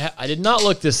I did not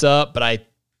look this up, but I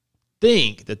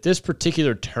think that this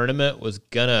particular tournament was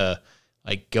gonna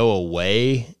go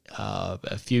away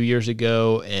a few years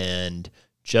ago, and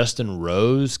Justin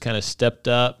Rose kind of stepped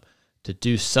up to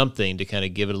do something to kind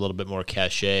of give it a little bit more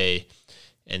cachet.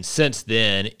 And since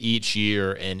then, each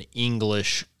year an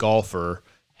English golfer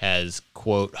has,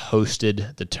 quote,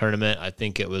 hosted the tournament. I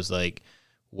think it was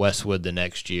Westwood the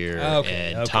next year,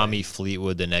 Okay, and Tommy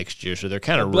Fleetwood the next year. So they're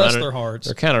kind of bless running. their hearts.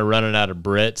 They're kind of running out of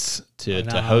Brits to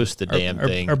host the damn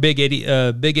thing. Our Big Eddie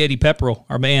Pepperell,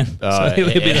 our man. So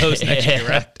he'll be the host next year,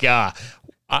 right? God,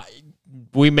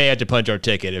 we may have to punch our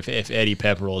ticket if Eddie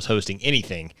Pepperell is hosting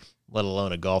anything, let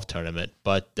alone a golf tournament.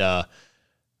 But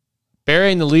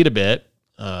burying the lead a bit,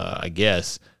 I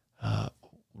guess.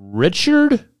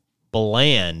 Richard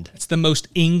Bland. It's the most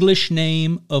English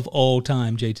name of all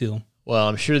time, J2. Well,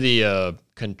 I'm sure the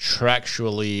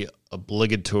contractually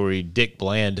obligatory Dick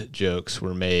Bland jokes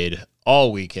were made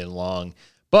all weekend long.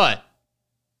 But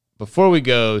before we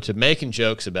go to making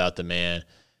jokes about the man,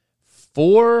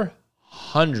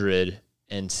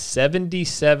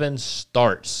 477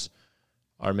 starts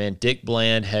our man Dick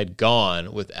Bland had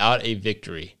gone without a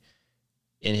victory.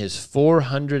 In his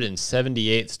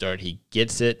 478th start, he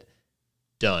gets it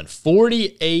done.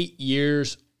 48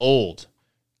 years old,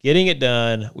 getting it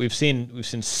done. We've seen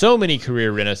so many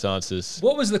career renaissances.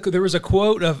 What was there was a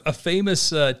quote of a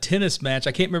famous tennis match.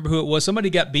 I can't remember who it was. Somebody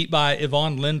got beat by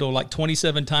Yvonne Lendl like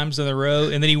 27 times in a row,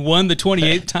 and then he won the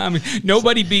 28th time.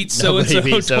 Nobody beat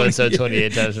so-and-so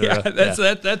 28 times in a row.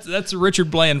 That's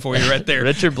Richard Bland for you right there.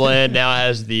 Richard Bland now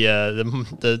has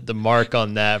the mark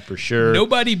on that for sure.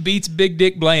 Nobody beats Big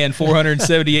Dick Bland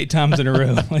 478 times in a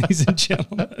row, ladies and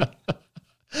gentlemen.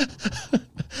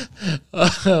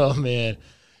 Oh, man.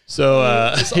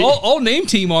 So it's all name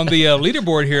team on the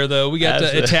leaderboard here, though. We got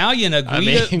Italian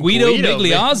Guido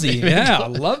Migliozzi. Yeah, I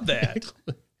love that.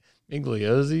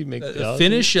 Migliozzi.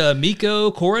 Finnish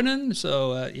Mikko Korinen.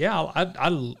 So I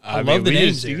love the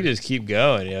names. You can just keep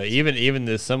going. You know, even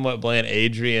the somewhat bland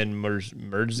Adrian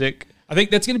Murzik. I think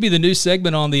that's going to be the new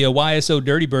segment on the YSO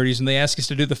Dirty Birdies, and they ask us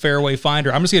to do the Fairway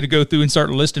Finder. I'm just going to go through and start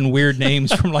listing weird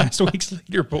names from last week's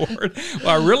leaderboard.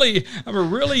 Well, I'm a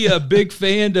really big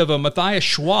fan of Matthias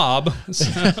Schwab.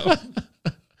 So.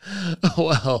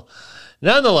 Well,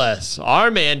 nonetheless, our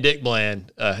man Dick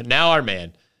Bland, now our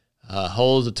man,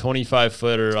 holds a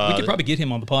 25-footer. We could probably get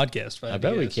him on the podcast. I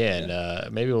bet we can. Yeah.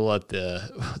 Maybe we'll let the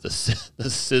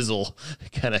sizzle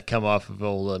kind of come off of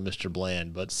old Mr.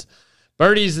 Bland, but.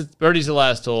 Birdie's the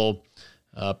last hole.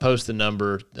 Post the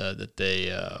number that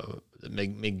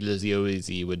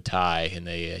Migliozzi would tie, and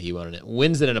he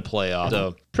wins it in a playoff.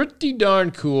 So pretty darn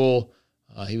cool.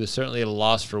 He was certainly at a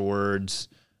loss for words,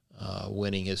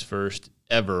 winning his first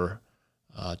ever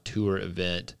tour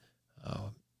event.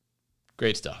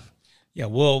 Great stuff. Yeah,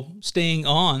 well, staying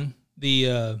on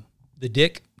the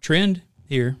Dick trend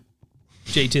here,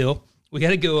 J Till. We got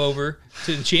to go over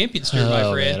to the Champions Tour, my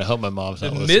friend. Man, I hope my mom's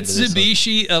not the listening to this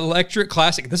Mitsubishi Electric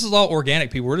Classic. This is all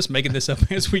organic, people. We're just making this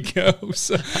up as we go.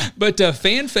 So, but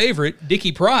fan favorite,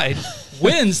 Dickie Pride,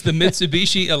 wins the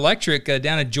Mitsubishi Electric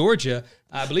down in Georgia.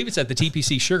 I believe it's at the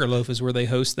TPC Sugarloaf is where they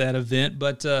host that event.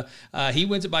 But he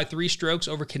wins it by 3 strokes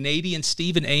over Canadian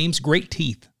Stephen Ames. Great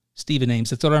teeth. Stephen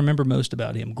Ames. That's what I remember most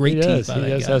about him. Great teeth by that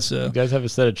guy. You guys have a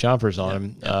set of chompers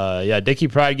on him. Dickie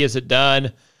Pride gets it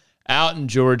done. Out in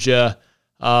Georgia.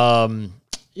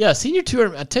 Senior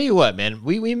Tour, I tell you what, man,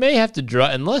 we may have to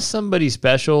drop, unless somebody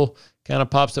special kind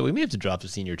of pops up, we may have to drop the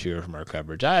Senior Tour from our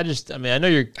coverage. I know it's going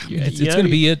to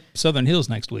be at Southern Hills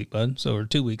next week, bud, or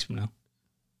 2 weeks from now.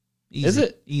 Easy. Is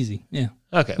it? Easy, yeah.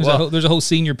 Okay, there's a whole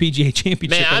Senior PGA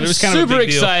Championship. Man, I'm super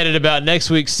excited about next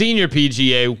week's Senior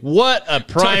PGA. What a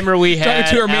primer we had.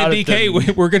 Talking to our man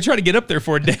DK, we're going to try to get up there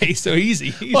for a day, so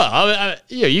easy. Well,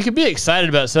 you can be excited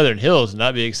about Southern Hills and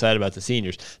not be excited about the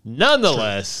seniors.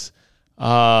 Nonetheless,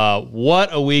 what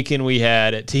a weekend we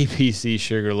had at TPC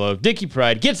Sugarloaf. Dickie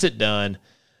Pride gets it done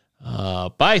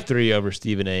by 3 over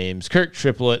Stephen Ames. Kirk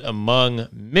Triplett, among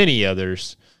many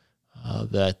others.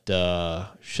 That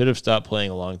should have stopped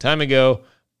playing a long time ago,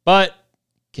 but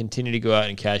continue to go out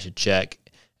and cash a check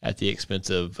at the expense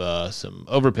of some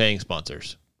overpaying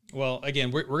sponsors. Well,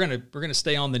 again, we're gonna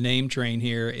stay on the name train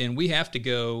here, and we have to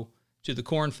go to the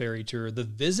Corn Ferry Tour, the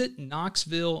Visit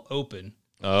Knoxville Open.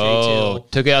 Oh,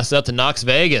 took us out to Knox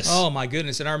Vegas. Oh my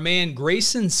goodness! And our man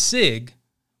Grayson Sigg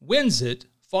wins it,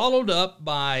 followed up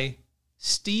by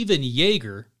Steven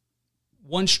Yeager,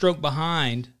 1 stroke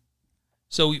behind.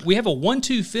 So we have a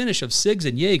 1-2 finish of Siggs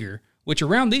and Yeager, which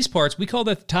around these parts, we call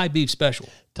that the Thai Beef Special.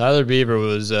 Tyler Beaver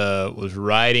was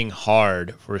riding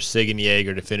hard for Sigg and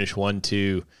Yeager to finish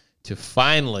 1-2 to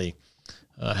finally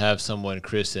have someone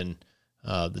christen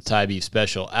the Thai Beef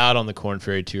Special out on the Corn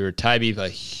Ferry Tour. Thai Beef, a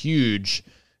huge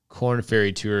Corn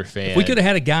Ferry Tour fan. If we could have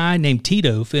had a guy named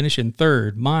Tito finish in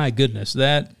 3rd, my goodness,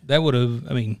 that would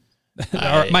have,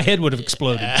 my head would have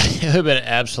exploded. It would have been an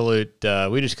absolute.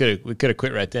 We could have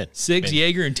quit right then. Siggs,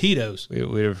 Yeager, and Tito's. We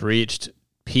would have reached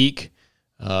peak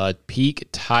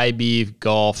Thai Beef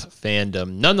golf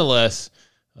fandom. Nonetheless,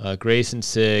 Grayson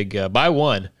Sigg by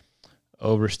 1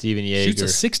 over Steven Yeager. Shoots a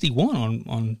 61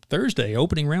 on Thursday,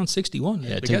 opening round 61.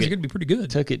 Yeah, the guys are going to be pretty good.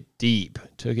 Took it deep,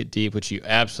 which you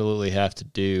absolutely have to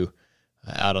do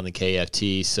out on the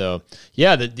KFT. So,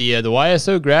 yeah, the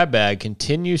YSO grab bag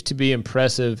continues to be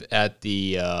impressive at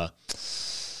the,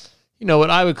 what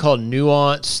I would call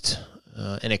nuanced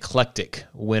and eclectic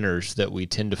winners that we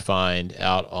tend to find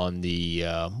out on the,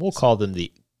 we'll call them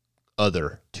the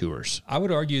other tours. I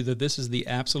would argue that this is the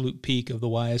absolute peak of the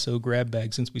YSO grab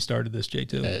bag since we started this,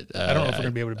 J2. I don't know if we're going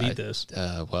to be able to beat this.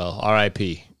 Well,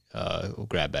 RIP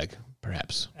grab bag,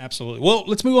 perhaps. Absolutely. Well,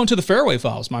 let's move on to the fairway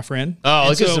files, my friend. Oh,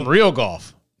 let's get some real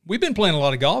golf. We've been playing a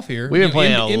lot of golf here. We've been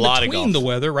playing a lot of golf. In between the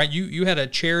weather, right? You had a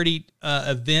charity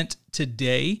event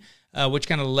today, which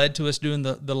kind of led to us doing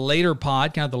the later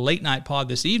pod, kind of the late night pod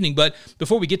this evening. But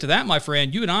before we get to that, my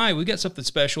friend, you and I, we got something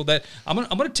special that I'm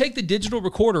gonna take the digital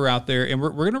recorder out there, and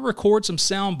we're gonna record some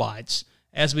sound bites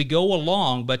as we go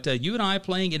along. But you and I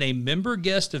playing in a member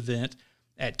guest event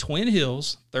at Twin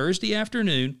Hills Thursday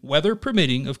afternoon, weather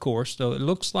permitting, of course. So it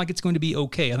looks like it's going to be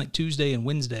okay. I think Tuesday and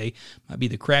Wednesday might be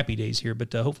the crappy days here,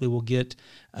 but hopefully we'll get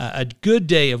a good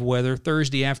day of weather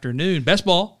Thursday afternoon. Best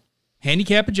ball,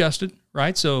 handicap adjusted,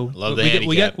 right? So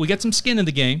we got some skin in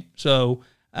the game. So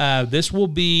this will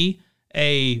be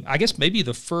I guess maybe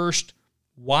the first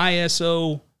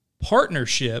YSO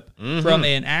partnership from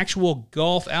an actual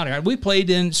golf outing. We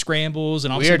played in scrambles,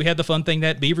 and obviously we had the fun thing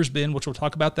that Beaver's Bend, which we'll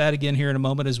talk about that again here in a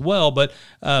moment as well. But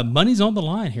money's on the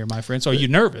line here, my friend. So are you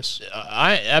nervous?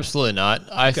 I absolutely not.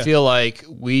 I feel like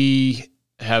we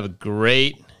have a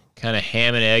great kind of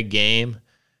ham and egg game,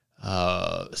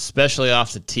 especially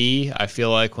off the tee. I feel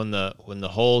like when the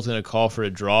hole's going to call for a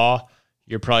draw,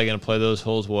 you're probably going to play those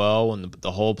holes well. When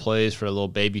the hole plays for a little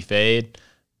baby fade,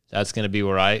 that's going to be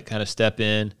where I kind of step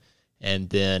in. And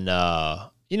then,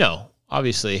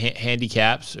 obviously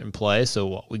handicaps in play,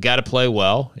 so we got to play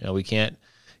well. We can't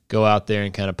go out there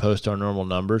and kind of post our normal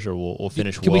numbers, or we'll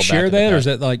finish well. Can we share that, or is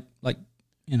that like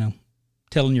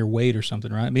telling your weight or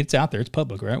something, right? I mean, it's out there. It's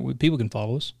public, right? People can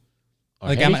follow us.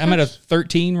 Like I'm at a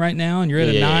 13 right now, and you're at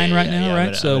a 9 right now,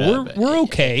 right? So we're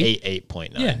okay.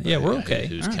 8.9. Yeah, we're okay.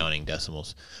 Who's counting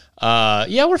decimals?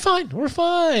 We're fine. We're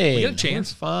fine. We got a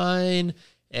chance. We're fine.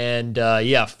 And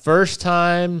first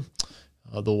time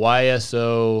the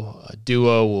YSO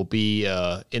duo will be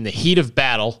in the heat of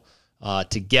battle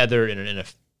together in an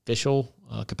official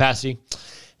capacity,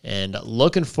 and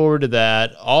looking forward to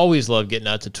that. Always love getting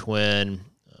out to Twin.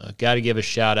 Got to give a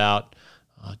shout out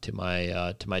to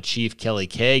my chief Kelly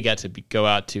K. Got to go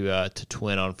out to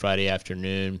Twin on Friday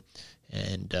afternoon,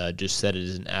 and just said it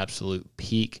is an absolute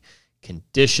peak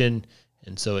condition,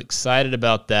 and so excited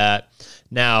about that.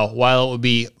 Now, while it would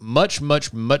be much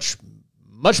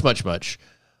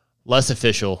less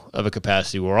official of a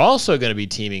capacity, we're also going to be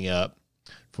teaming up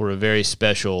for a very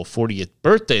special 40th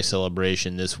birthday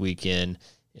celebration this weekend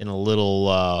in a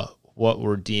little what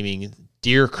we're deeming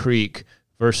Deer Creek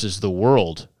versus the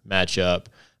World matchup.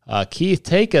 Keith,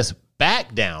 take us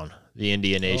back down the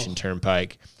Indian Nation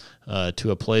Turnpike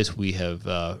to a place we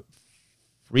have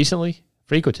recently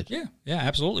frequented. Yeah,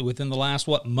 absolutely. Within the last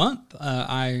month,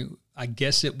 I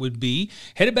guess it would be.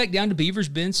 Headed back down to Beaver's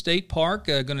Bend State Park,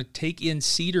 going to take in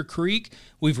Cedar Creek.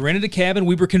 We've rented a cabin.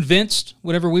 We were convinced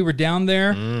whenever we were down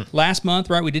there last month,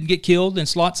 right? We didn't get killed in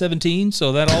slot 17,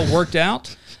 so that all worked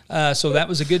out. So that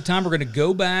was a good time. We're going to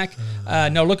go back.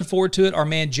 Now, looking forward to it. Our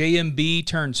man JMB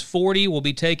turns 40. We'll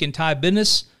be taking Ty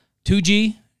Business,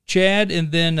 2G, Chad,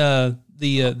 and then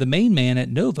the main man at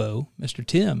Novo, Mr.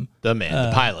 Tim. The man,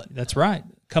 the pilot. That's right.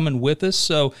 Coming with us.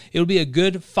 So it'll be a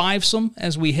good fivesome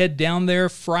as we head down there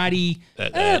Friday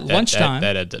lunchtime.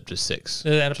 That adds up to 6.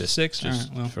 That adds up to 6? All right,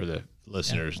 well, for the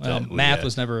listeners. Yeah, math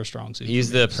was never a strong suit.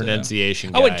 He's the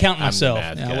pronunciation guy. I wouldn't count myself.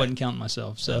 I wasn't counting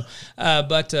myself. So,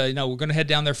 but we're going to head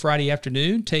down there Friday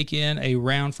afternoon, take in a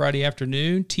round Friday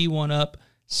afternoon, tee one up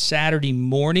Saturday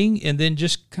morning, and then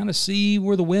just kind of see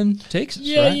where the wind takes us.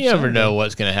 Yeah, right? You never know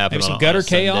what's going to happen. Maybe some gutter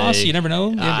chaos. You never know.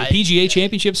 The PGA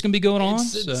Championship's going to be going on.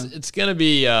 It's going to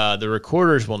be the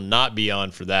recorders will not be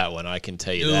on for that one. I can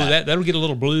tell you that. That'll get a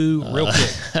little blue real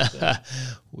quick. So.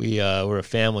 We're a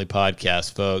family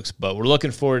podcast, folks, but we're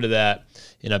looking forward to that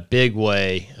in a big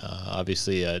way.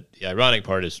 Obviously, the ironic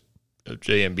part is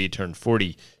JMB turned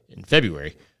 40 in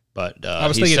February. But I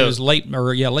was thinking it was late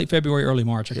February, early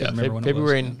March. I can't remember when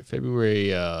February, it was.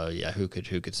 February, who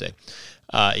could say?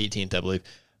 18th, I believe.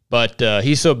 But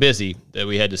he's so busy that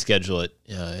we had to schedule it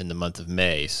in the month of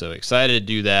May. So excited to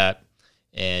do that.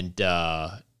 And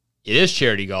it is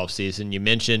charity golf season. You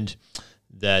mentioned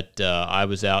that I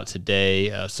was out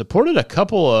today, supported a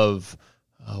couple of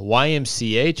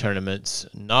YMCA tournaments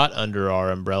not under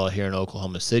our umbrella here in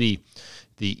Oklahoma City.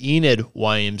 The Enid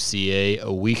YMCA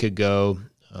a week ago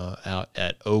out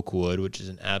at Oakwood, which is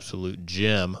an absolute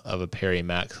gem of a Perry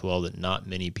Maxwell that not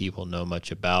many people know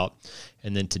much about.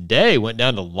 And then today went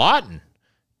down to Lawton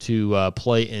to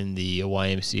play in the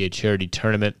YMCA charity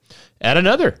tournament at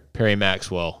another Perry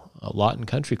Maxwell, Lawton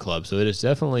Country Club. So it is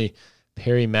definitely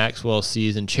Perry Maxwell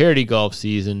season, charity golf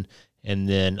season. And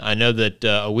then I know that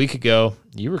a week ago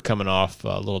you were coming off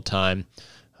a little time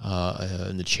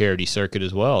in the charity circuit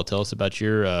as well. Tell us about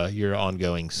your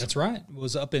ongoings. That's right.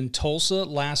 Was up in Tulsa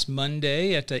last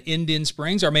Monday at Indian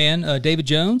Springs. Our man David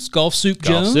Jones, Golf Soup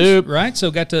Jones, right? So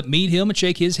got to meet him and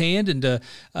shake his hand and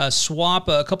swap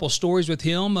a couple of stories with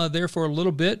him there for a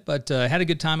little bit. But had a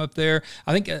good time up there.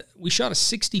 I think we shot a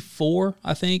 64.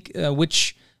 I think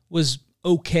which was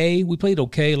okay. We played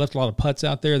okay. Left a lot of putts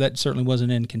out there. That certainly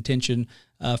wasn't in contention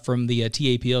from the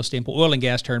TAPL standpoint, oil and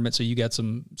gas tournament. So you got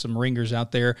some ringers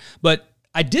out there. But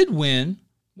I did win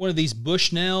one of these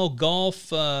Bushnell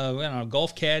golf, I don't know,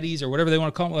 golf caddies or whatever they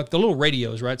want to call them, like the little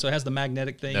radios, right? So it has the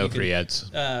magnetic thing. No free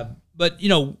ads. But, you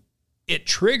know, it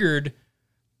triggered,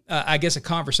 I guess, a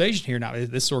conversation here. Now,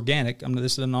 this is organic.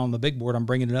 This isn't on the big board. I'm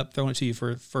bringing it up, throwing it to you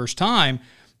for the first time.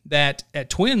 That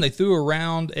at Twin, they threw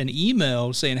around an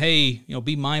email saying, hey, you know,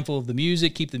 be mindful of the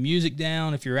music, keep the music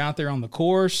down if you're out there on the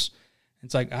course.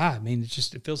 It's like, I mean,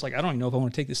 it feels like I don't even know if I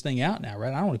want to take this thing out now,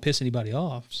 right? I don't want to piss anybody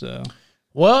off. So,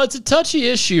 well, it's a touchy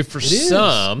issue for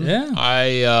some. Yeah.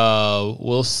 I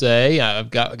will say I've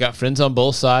got friends on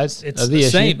both sides it's of the the issue.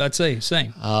 same. I'd say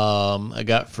same. I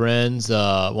got friends,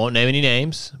 won't name any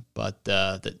names, but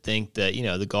that think that, you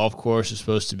know, the golf course is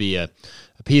supposed to be a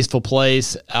peaceful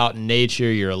place out in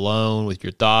nature. You're alone with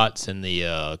your thoughts and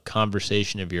the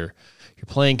conversation of your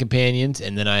playing companions.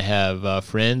 And then I have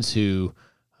friends who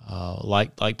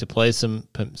like to play some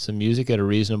music at a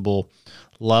reasonable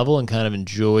level and kind of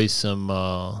enjoy some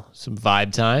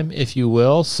vibe time, if you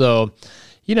will. So,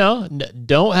 you know,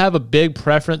 don't have a big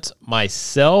preference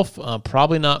myself.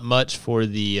 Probably not much for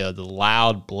the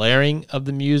loud blaring of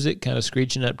the music, kind of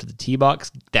screeching up to the tee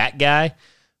box. That guy.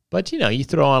 But, you know, you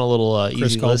throw on a little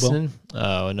easy listening.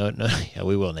 Oh, no. Yeah,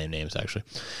 we will name names, actually.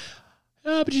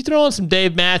 But you throw on some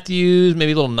Dave Matthews,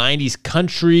 maybe a little 90s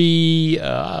country,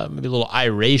 maybe a little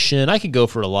iration. I could go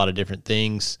for a lot of different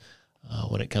things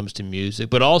when it comes to music.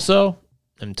 But also,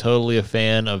 I'm totally a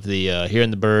fan of the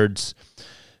hearing the birds,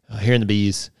 hearing the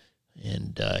bees,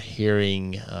 and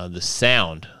hearing the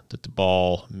sound that the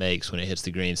ball makes when it hits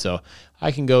the green. So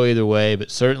I can go either way, but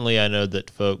certainly I know that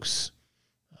folks...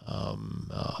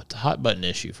 it's a hot button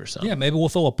issue for some. Yeah, maybe we'll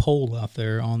throw a poll out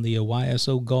there on the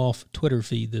YSO Golf Twitter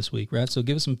feed this week, right? So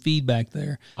give us some feedback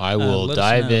there. I will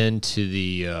dive into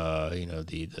the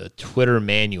the Twitter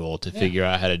manual to figure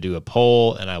out how to do a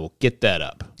poll, and I will get that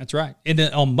up. That's right. And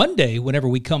then on Monday, whenever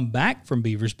we come back from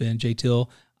Beavers Bend, J-Till,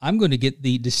 I'm going to get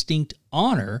the distinct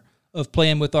honor of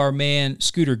playing with our man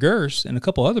Scooter Gurse and a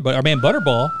couple other, our man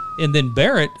Butterball, and then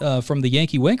Barrett from the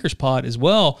Yankee Wankers pod as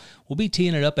well. We'll be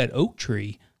teeing it up at Oak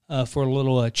Tree for a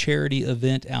little charity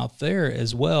event out there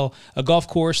as well. A golf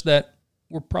course that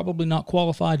we're probably not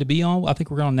qualified to be on. I think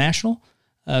we're going on national.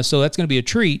 So that's going to be a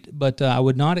treat, but I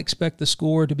would not expect the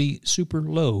score to be super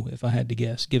low, if I had to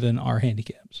guess, given our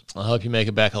handicaps. I hope you make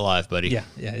it back alive, buddy. Yeah,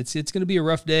 it's going to be a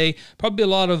rough day. Probably a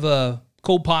lot of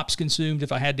cold pops consumed,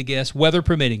 if I had to guess. Weather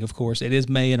permitting, of course. It is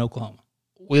May in Oklahoma.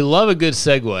 We love a good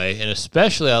segue, and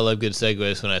especially I love good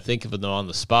segues when I think of them on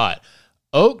the spot.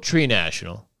 Oak Tree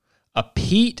National, a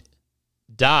Pete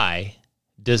Dye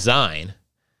design.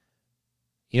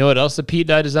 You know what else the Pete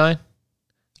Dye design?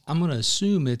 I'm going to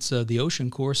assume it's the ocean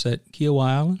course at Kiawah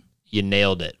Island. You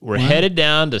nailed it. We're headed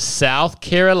down to South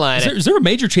Carolina. Is there a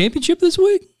major championship this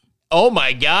week? Oh,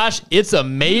 my gosh. It's a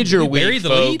major week,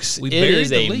 folks. It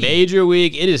is a major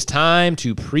week. It is time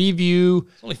to preview.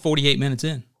 It's only 48 minutes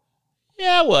in.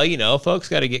 Yeah, well, you know, folks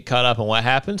got to get caught up on what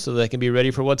happened so they can be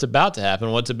ready for what's about to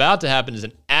happen. What's about to happen is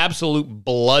an absolute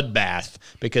bloodbath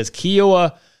because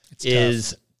Kiawah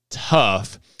is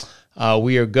tough.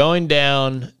 We are going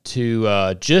down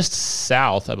to just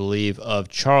south, I believe, of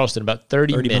Charleston, about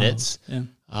 30 minutes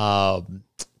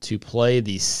to play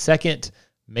the second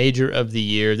major of the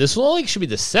year. This will only should be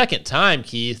the second time,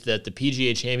 Keith, that the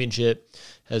PGA Championship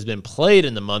has been played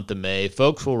in the month of May.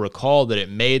 Folks will recall that it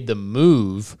made the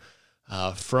move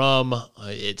from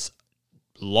its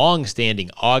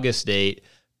long-standing August date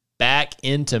back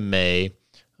into May.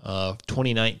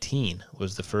 2019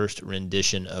 was the first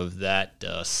rendition of that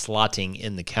slotting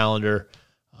in the calendar.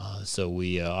 So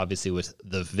we obviously with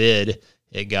the vid,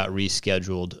 it got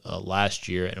rescheduled last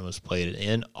year and was played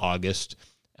in August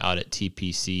out at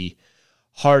TPC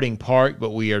Harding Park,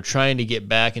 but we are trying to get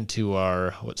back into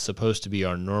our what's supposed to be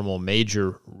our normal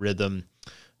major rhythm,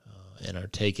 and are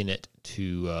taking it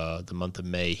to the month of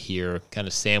May here, kind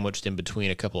of sandwiched in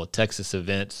between a couple of Texas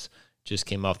events. Just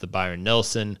came off the Byron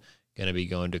Nelson, going to be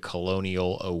going to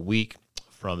Colonial a week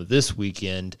from this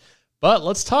weekend. But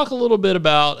let's talk a little bit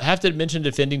about, I have to mention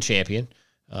defending champion,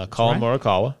 Collin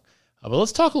Morikawa. But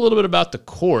let's talk a little bit about the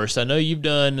course. I know you've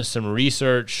done some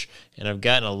research, and I've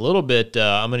gotten a little bit,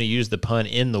 I'm going to use the pun,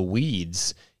 in the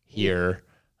weeds here.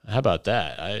 How about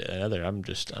that? I'm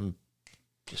just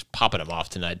popping them off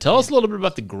tonight. Tell us a little bit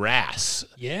about the grass.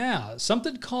 Yeah,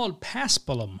 something called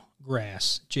paspalum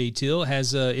grass. J-Till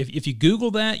has, if you Google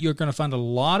that, you're going to find a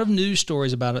lot of news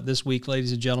stories about it this week,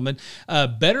 ladies and gentlemen.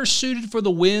 Better suited for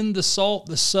the wind, the salt,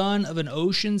 the sun of an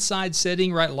oceanside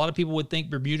setting, right? A lot of people would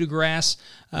think Bermuda grass,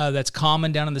 that's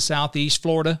common down in the southeast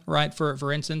Florida, right?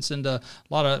 For instance, and a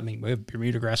lot of, we have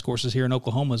Bermuda grass courses here in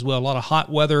Oklahoma as well. A lot of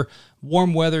hot weather,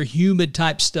 warm weather, humid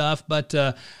type stuff. But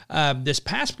this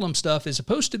paspalum stuff is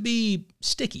supposed to be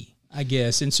sticky, I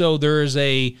guess. And so there's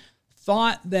a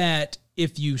thought that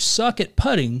if you suck at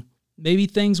putting, maybe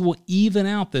things will even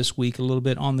out this week a little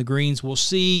bit on the greens. We'll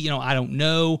see. I don't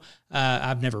know.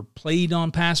 I've never played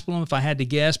on paspalum, if I had to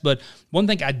guess. But one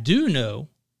thing I do know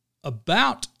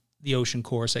about the ocean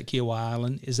course at Kiawah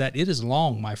Island is that it is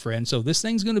long, my friend. So this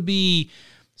thing's going to be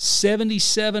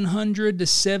 7,700 to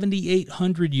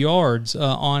 7,800 yards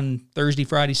on Thursday,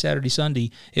 Friday, Saturday,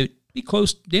 Sunday. It'd be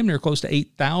close, damn near close to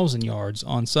 8,000 yards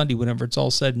on Sunday whenever it's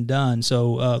all said and done.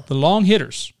 So the long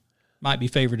hitters might be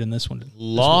favored in this one.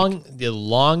 The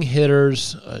long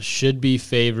hitters should be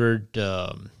favored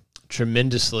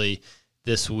tremendously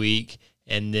this week.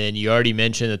 And then you already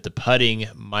mentioned that the putting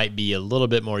might be a little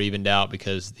bit more evened out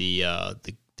because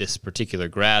this particular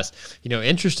grass.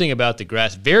 Interesting about the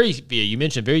grass, you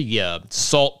mentioned very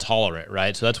salt tolerant,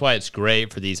 right? So that's why it's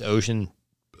great for these ocean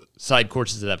side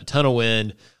courses that have a ton of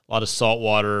wind, a lot of salt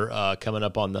water coming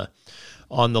up on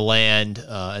the land,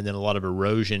 and then a lot of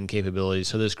erosion capabilities.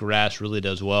 So this grass really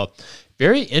does well.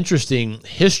 Very interesting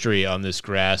history on this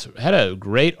grass. Had a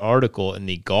great article in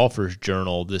the Golfer's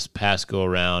Journal this past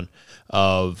go-around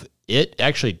of it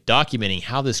actually documenting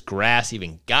how this grass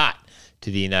even got to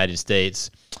the United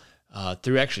States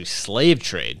through actually slave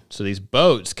trade. So these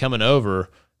boats coming over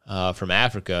from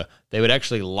Africa, they would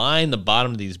actually line the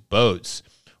bottom of these boats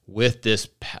with this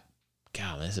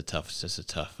that's a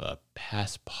tough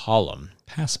paspalum.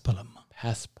 Paspalum.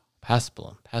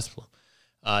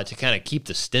 To kind of keep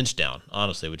the stench down,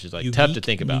 honestly, which is tough to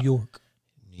think about. New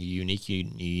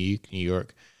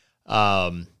York.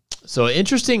 So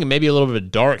interesting, and maybe a little bit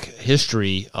of dark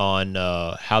history on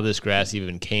how this grass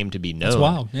even came to be known. That's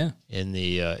wild, yeah. In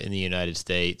the United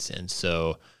States, and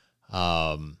so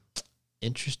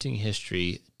interesting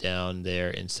history down there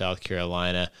in South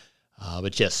Carolina.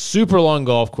 But yes, super long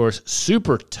golf course,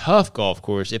 super tough golf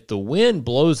course. If the wind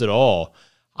blows at all,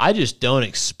 I just don't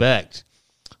expect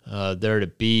there to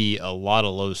be a lot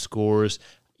of low scores.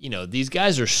 These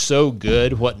guys are so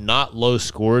good. What not low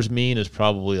scores mean is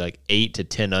probably 8 to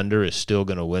 10 under is still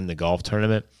going to win the golf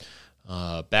tournament.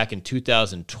 Back in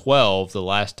 2012, the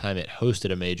last time it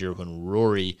hosted a major, when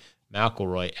Rory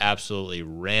McIlroy absolutely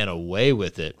ran away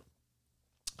with it,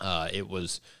 it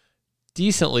was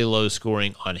decently low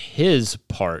scoring on his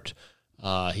part.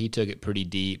 He took it pretty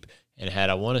deep and had,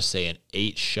 I want to say, an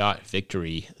 8-shot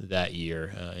victory that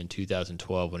year in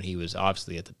 2012 when he was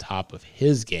obviously at the top of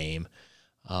his game.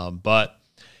 But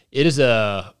it is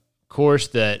a course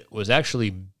that was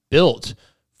actually built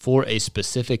for a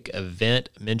specific event.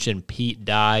 Mentioned Pete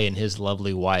Dye and his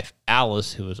lovely wife,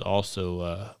 Alice, who was also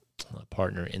a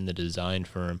partner in the design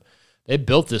firm. They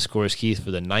built this course, Keith,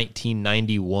 for the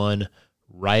 1991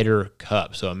 Ryder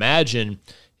Cup. So imagine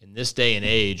in this day and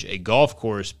age, a golf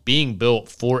course being built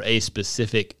for a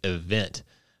specific event.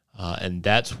 And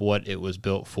that's what it was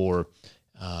built for.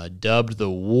 Dubbed the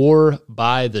War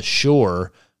by the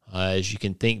Shore. As you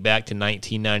can think back to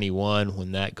 1991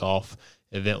 when that golf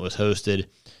event was hosted,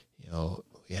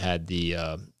 we had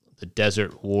the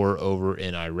desert war over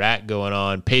in Iraq going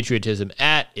on, patriotism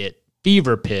at its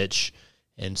fever pitch,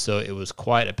 and so it was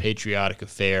quite a patriotic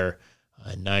affair.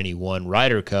 91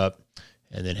 Ryder Cup,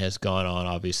 and then has gone on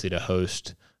obviously to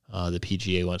host the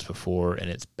PGA once before, and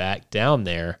it's back down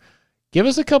there. Give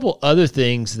us a couple other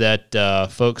things that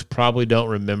folks probably don't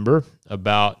remember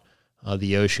about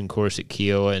the ocean course at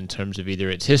Kiawah in terms of either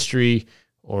its history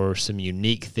or some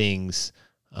unique things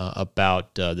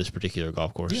about this particular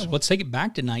golf course. Yeah, let's take it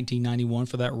back to 1991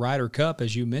 for that Ryder Cup,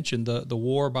 as you mentioned, the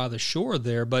war by the shore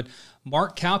there. But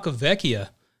Mark Calcavecchia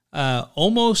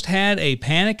almost had a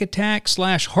panic attack /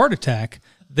 heart attack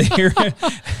there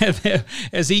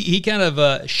as he kind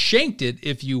of shanked it,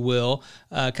 if you will,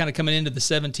 kind of coming into the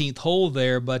 17th hole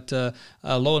there. But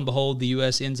lo and behold, the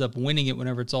U.S. ends up winning it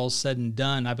whenever it's all said and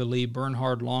done. I believe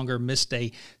Bernhard Longer missed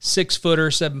a 6-footer,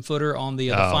 7-footer on the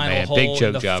final hole, big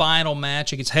choke the job. final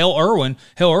match against Hale Irwin.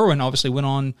 Hale Irwin obviously went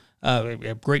on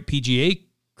a great PGA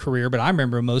career, but I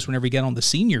remember him most whenever he got on the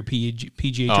senior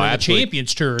PGA Tour, the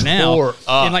Champions Tour now,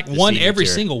 and like won every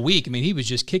single week. I mean, he was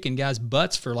just kicking guys'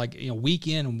 butts for like week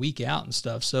in and week out and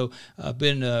stuff. So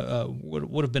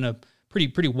would have been a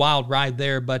pretty wild ride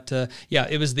there. But yeah,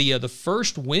 it was the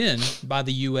first win by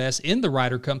the U.S. in the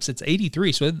Ryder Cup since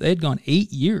 '83. So they had gone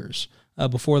 8 years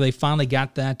before they finally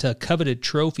got that coveted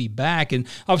trophy back. And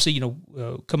obviously,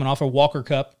 coming off a Walker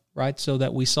Cup, right? So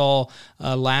that we saw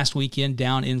last weekend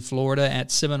down in Florida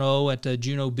at Seminole at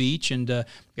Juno Beach, and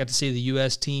got to see the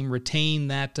U.S. team retain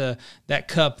that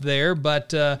cup there.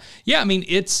 But yeah, I mean,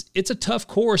 it's a tough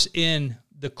course in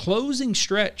the closing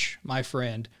stretch, my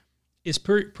friend. Is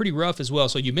pretty rough as well.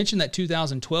 So you mentioned that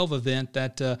 2012 event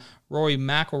that Rory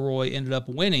McIlroy ended up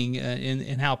winning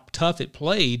and how tough it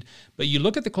played. But you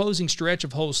look at the closing stretch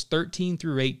of holes 13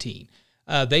 through 18.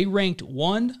 They ranked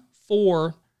 1,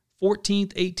 4,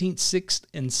 14th, 18th, 6th,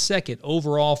 and 2nd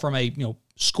overall from a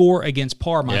score against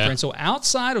par, my friend. So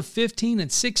outside of 15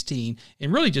 and 16,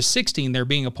 and really just 16 there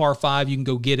being a par 5, you can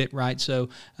go get it, right? So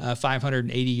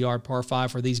 580-yard par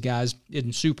 5 for these guys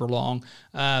isn't super long.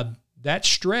 That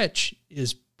stretch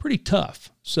is pretty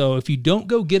tough. So if you don't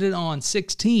go get it on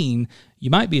 16, you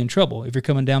might be in trouble if you're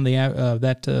coming down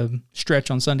that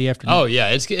stretch on Sunday afternoon. Oh yeah,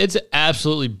 it's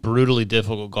absolutely brutally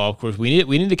difficult golf course. We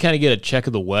need to kind of get a check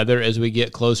of the weather as we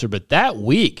get closer. But that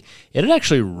week it had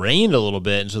actually rained a little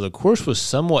bit, and so the course was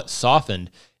somewhat softened.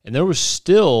 And there was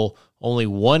still only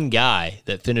one guy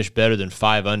that finished better than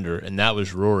 5 under, and that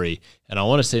was Rory. And I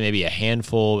want to say maybe a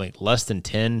handful, like less than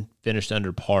 10, finished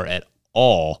under par at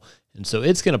all. And so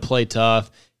it's going to play tough.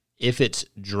 If it's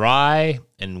dry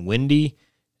and windy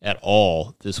at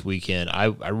all this weekend, I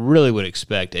really would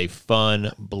expect a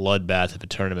fun bloodbath of a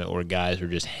tournament where guys are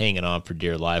just hanging on for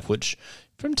dear life, which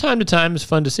from time to time is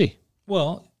fun to see.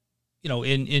 Well,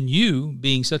 in you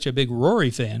being such a big Rory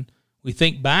fan, we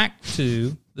think back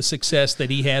to the success that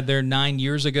he had there 9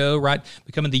 years ago, right?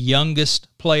 Becoming the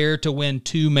youngest player to win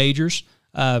 2 majors,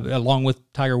 along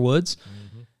with Tiger Woods.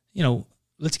 Mm-hmm.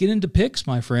 Let's get into picks,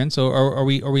 my friend. So are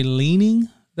we leaning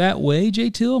that way,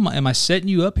 J. Till? Am I setting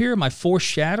you up here? Am I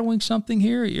foreshadowing something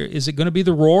here? Is it going to be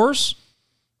the Roars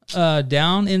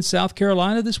down in South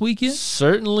Carolina this weekend?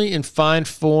 Certainly in fine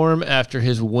form after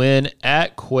his win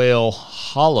at Quail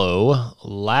Hollow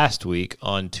last week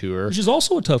on tour. Which is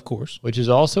also a tough course.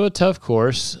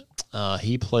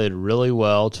 He played really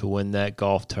well to win that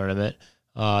golf tournament.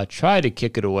 Tried to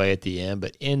kick it away at the end,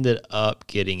 but ended up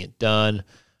getting it done.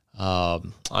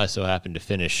 I so happened to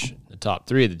finish the top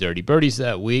 3 of the Dirty Birdies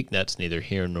that week. That's neither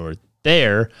here nor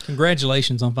there.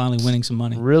 Congratulations on finally winning some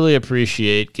money. Really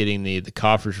appreciate getting the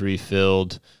coffers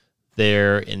refilled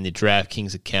there in the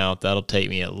DraftKings account. That'll take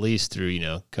me at least through,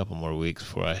 a couple more weeks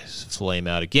before I flame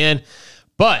out again.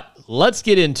 But let's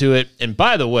get into it. And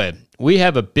by the way, we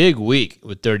have a big week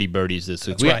with Dirty Birdies this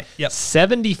week. That's right. Yep.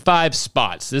 75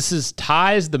 spots. This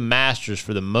ties the Masters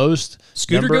for the most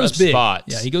Scooter number goes of big. spots.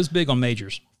 Yeah, he goes big on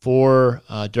majors. For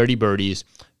Dirty Birdies.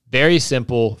 Very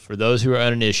simple for those who are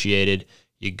uninitiated.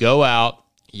 You go out,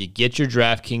 you get your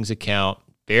DraftKings account.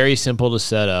 Very simple to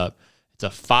set up. It's a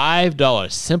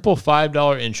 $5, simple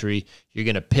 $5 entry. You're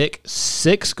going to pick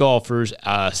 6 golfers,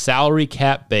 salary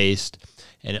cap based,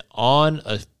 and on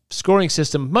a scoring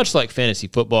system, much like fantasy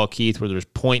football, Keith, where there's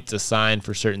points assigned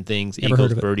for certain things,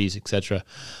 eagles, birdies, etc.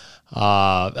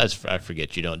 I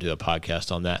forget you don't do a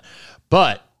podcast on that.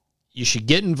 But you should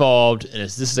get involved, and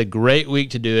this is a great week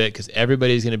to do it because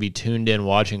everybody's going to be tuned in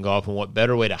watching golf, and what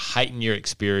better way to heighten your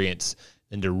experience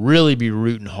than to really be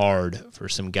rooting hard for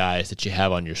some guys that you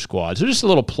have on your squad. So just a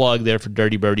little plug there for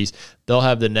Dirty Birdies. They'll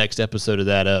have the next episode of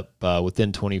that up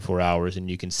within 24 hours, and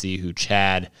you can see who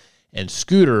Chad and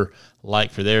Scooter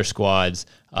like for their squads.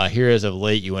 Here as of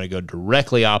late, you want to go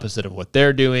directly opposite of what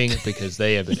they're doing because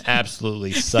they have been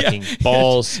absolutely sucking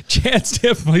balls. Chad's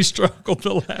definitely struggled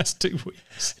the last 2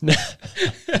 weeks.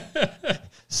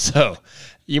 So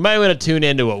you might want to tune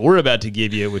into what we're about to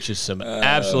give you, which is some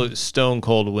absolute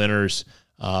stone-cold winners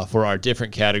for our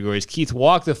different categories. Keith,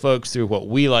 walk the folks through what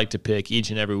we like to pick each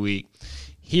and every week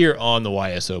here on the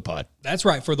YSO Pod. That's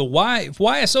right. For the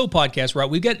YSO podcast, right,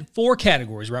 we've got 4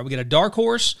 categories, right? We got a dark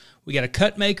horse, we got a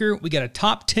cut maker, we got a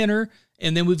top tenner,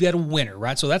 and then we've got a winner,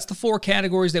 right? So that's the 4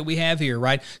 categories that we have here,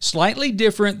 right? Slightly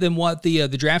different than what the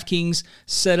DraftKings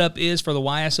setup is for the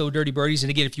YSO Dirty Birdies. And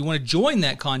again, if you want to join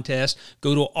that contest,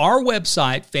 go to our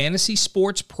website,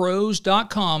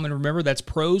 fantasysportspros.com, and remember that's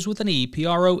pros with an E,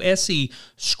 P-R-O-S-E.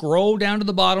 Scroll down to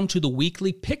the bottom to the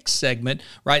weekly picks segment,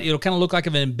 right? It'll kind of look like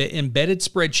an embedded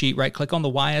spreadsheet, right? Click on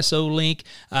the YSO link.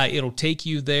 It'll take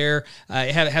you there.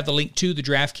 Have the link to the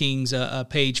DraftKings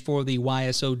page for the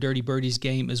YSO Dirty Birdies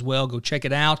game as well. Go check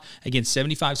it out. Again,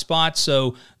 75 spots.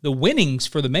 So the winnings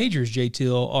for the majors,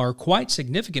 J-Till, are quite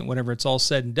significant whenever it's all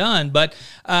said and done. But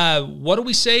what do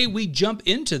we say we jump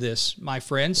into this, my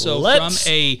friend? So let's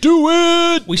do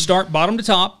it. We start bottom to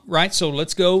top, right? So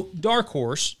let's go dark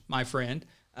horse, my friend.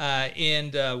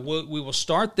 We will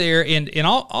start there, and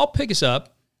I'll pick us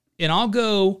up, and I'll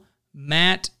go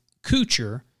Matt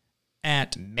Kuchar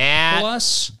at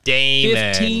plus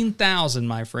 15,000,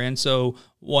 my friend. So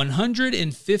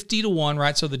 150 to 1,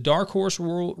 right? So the dark horse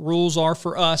rules are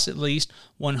for us at least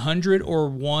 100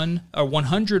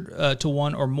 to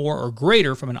 1 or more or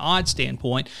greater from an odd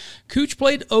standpoint. Cooch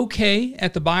played okay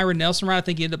at the Byron Nelson round. I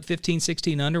think he ended up 15,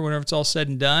 16 under whenever it's all said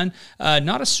and done.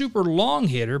 Not a super long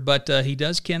hitter, but he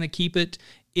does kind of keep it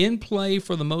in play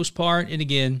for the most part. And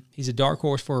again, he's a dark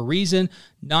horse for a reason.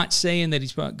 Not saying that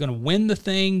he's going to win the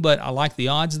thing, but I like the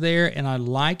odds there, and I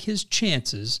like his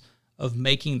chances of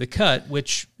making the cut,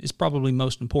 which is probably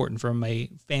most important from a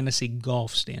fantasy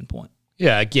golf standpoint.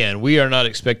 Yeah, again, we are not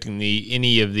expecting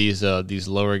any of these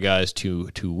lower guys to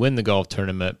win the golf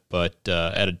tournament, but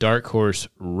at a dark horse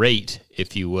rate,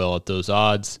 if you will, at those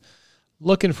odds,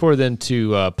 looking for them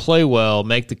to play well,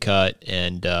 make the cut,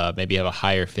 and maybe have a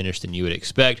higher finish than you would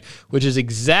expect, which is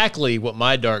exactly what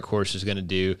my dark horse is going to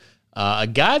do. A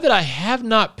guy that I have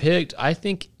not picked, I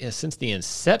think, since the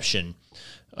inception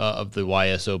of the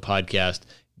YSO podcast,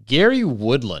 Gary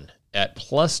Woodland at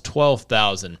plus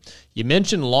 12,000. You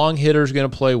mentioned long hitters going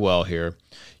to play well here.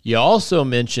 You also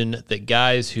mentioned that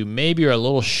guys who maybe are a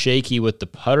little shaky with the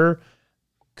putter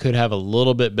could have a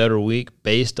little bit better week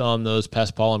based on those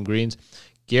Paspalum greens.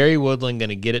 Gary Woodland going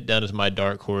to get it done as my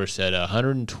dark horse at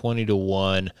 120 to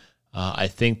 1. I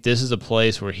think this is a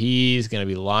place where he's going to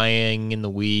be lying in the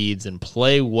weeds and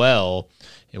play well.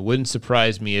 It wouldn't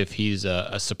surprise me if he's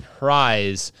a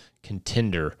surprise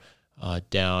contender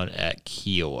down at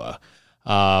Kiawah.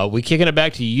 We kicking it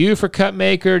back to you for cut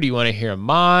maker. Do you want to hear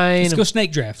mine? Let's go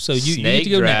snake draft. So you need to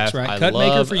go next, right? Cut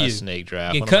maker for you. Snake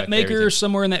draft. Yeah, cut maker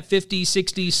somewhere in that 50,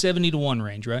 60, 70 to 1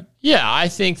 range, right? Yeah, I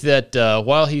think that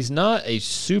while he's not a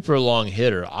super long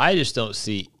hitter, I just don't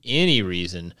see any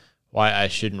reason why I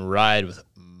shouldn't ride with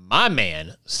my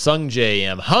man, Sung Jae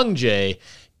M. Hung Jae.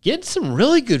 Get some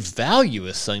really good value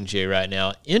with Sung Jae right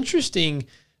now. Interestingly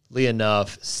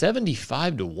enough,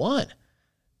 75 to 1.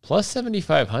 Plus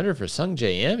 7,500 for Sung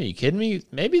Jae M. Are you kidding me?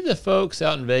 Maybe the folks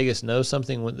out in Vegas know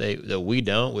something that we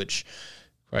don't, which,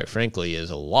 quite frankly, is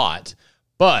a lot.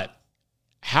 But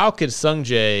how could Sung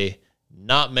Jae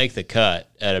not make the cut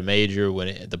at a major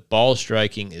when the ball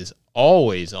striking is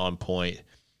always on point?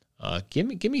 Give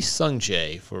me Sung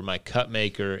Jae for my cut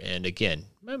maker, and again,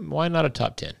 why not a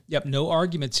top 10? Yep, no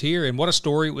arguments here. And what a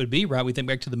story it would be, right? We think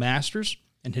back to the Masters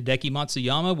and Hideki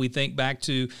Matsuyama. We think back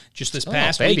to just this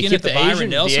past weekend at the Byron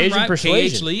Nelson, right?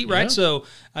 KH Lee, right? Yeah. So,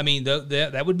 I mean,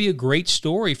 that would be a great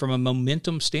story from a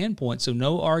momentum standpoint. So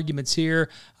no arguments here.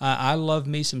 I love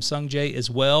me some Sung Jae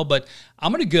as well. But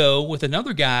I'm going to go with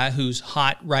another guy who's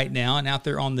hot right now and out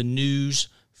there on the news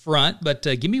front, but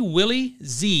give me Will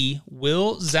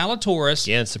Zalatoris.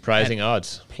 Again, surprising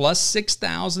odds. Plus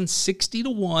 6,000, 60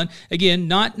 to 1. Again,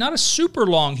 not a super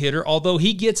long hitter, although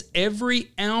he gets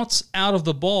every ounce out of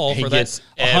the ball for that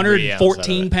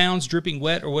 114 pounds dripping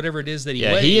wet or whatever it is that he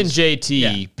weighs. Yeah, he and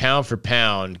JT, pound for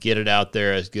pound, get it out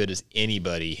there as good as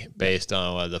anybody based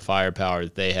on the firepower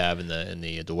that they have in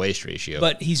the waist ratio.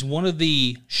 But he's one of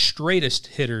the straightest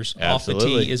hitters off the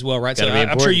tee as well, right? So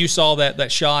I'm sure you saw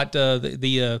that shot,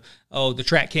 the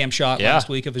track cam shot last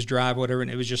week of his drive, whatever, and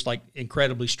it was just like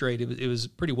incredibly straight. It was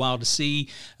pretty wild to see.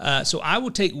 So I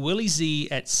will take Willie Z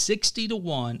at 60 to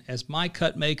 1 as my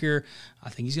cut maker. I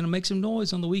think he's going to make some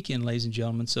noise on the weekend, ladies and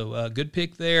gentlemen. So good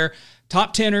pick there.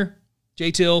 Top tenner,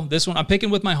 J-Till. This one, I'm picking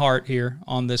with my heart here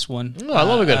on this one. Oh, I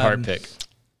love a good heart pick.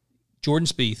 Jordan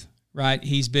Spieth, right?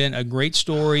 He's been a great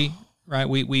story. Right,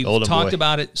 we've talked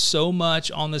about it so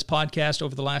much on this podcast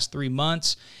over the last 3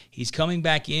 months. He's coming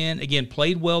back in. Again,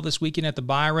 played well this weekend at the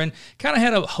Byron. Kind of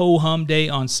had a ho-hum day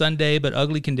on Sunday, but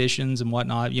ugly conditions and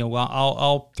whatnot.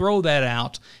 I'll throw that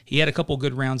out. He had a couple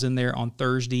good rounds in there on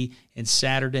Thursday and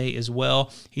Saturday as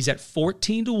well. He's at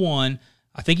 14 to 1.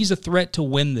 I think he's a threat to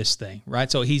win this thing,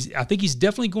 right? So I think he's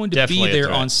definitely going to Definitely be a there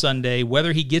threat. on Sunday.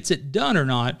 Whether he gets it done or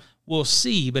not, we'll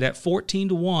see. But at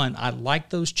 14-1, I like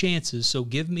those chances. So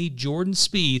give me Jordan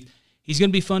Spieth. He's going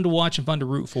to be fun to watch and fun to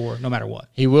root for no matter what.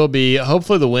 He will be.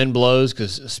 Hopefully the wind blows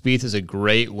because Spieth is a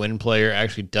great wind player.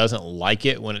 Actually doesn't like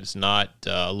it when it's not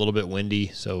a little bit windy.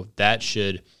 So that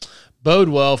should bode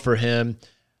well for him.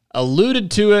 Alluded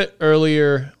to it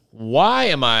earlier. Why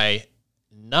am I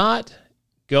not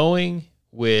going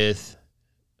with,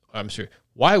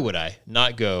 why would I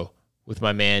not go with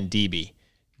my man DB?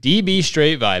 DB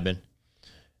straight vibing.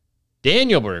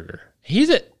 Daniel Berger, he's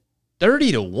at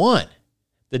 30-1.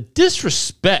 The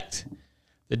disrespect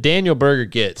that Daniel Berger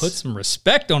gets. Put some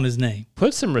respect on his name.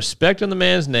 Put some respect on the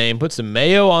man's name. Put some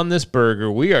mayo on this burger.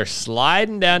 We are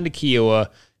sliding down to Kiawah.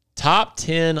 Top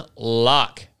 10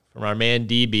 lock from our man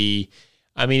DB.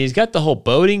 I mean, he's got the whole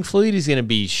boating fleet. He's going to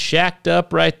be shacked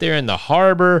up right there in the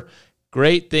harbor.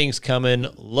 Great things coming.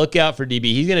 Look out for DB.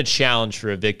 He's going to challenge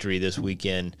for a victory this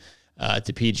weekend at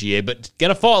the PGA, but going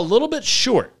to fall a little bit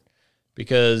short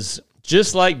because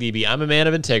just like DB, I'm a man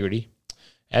of integrity,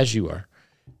 as you are.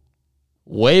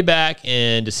 Way back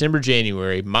in December,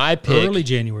 January, my pick. Early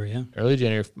January.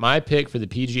 My pick for the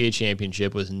PGA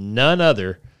Championship was none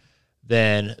other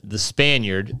than the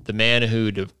Spaniard, the man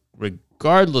who,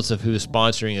 regardless of who is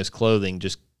sponsoring his clothing,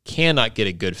 just cannot get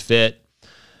a good fit.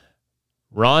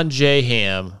 Ron J.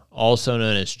 Ham, also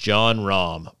known as John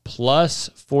Rahm, plus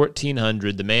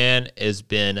 1,400. The man has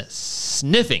been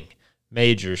sniffing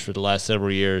majors for the last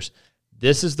several years.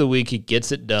 This is the week he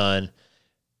gets it done.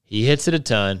 He hits it a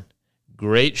ton.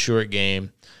 Great short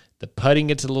game. The putting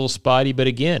gets a little spotty, but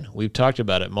again, we've talked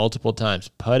about it multiple times.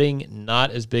 Putting,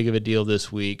 not as big of a deal this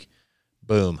week.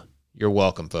 Boom. You're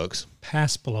welcome, folks.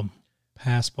 Paspalum.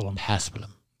 That's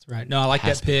right. No, I like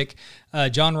that pick.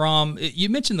 John Rahm, you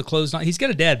mentioned the clothes. He's got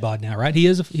a dad bod now, right? He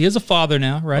is a father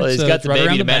now, right? Well, he's got the right baby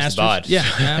around to match the bod. Yeah,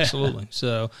 absolutely.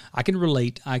 So I can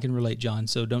relate, John.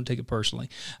 So don't take it personally.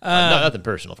 Nothing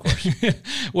personal, of course.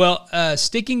 Well,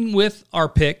 sticking with our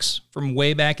picks from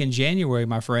way back in January,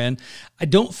 my friend, I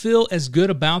don't feel as good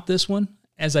about this one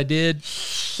as I did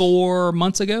 4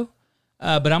 months ago,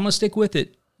 but I'm going to stick with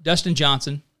it. Dustin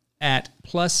Johnson at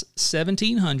plus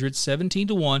 1,700,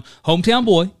 17-1. Hometown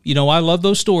boy. You know, I love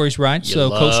those stories, right? You so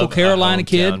love Coastal Carolina a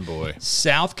kid. hometown boy.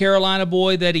 South Carolina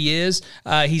boy that he is.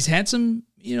 He's had some,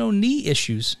 knee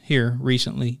issues here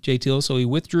recently, JT. So he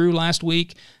withdrew last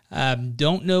week.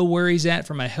 Don't know where he's at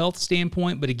from a health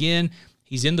standpoint, but again,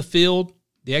 he's in the field.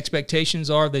 The expectations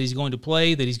are that he's going to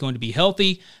play, that he's going to be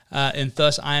healthy, and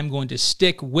thus I am going to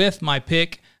stick with my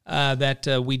pick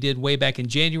that we did way back in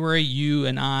January, you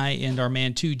and I and our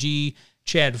man 2G,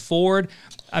 Chad Ford.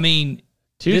 I mean,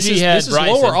 2G this is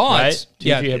Bryson, lower odds.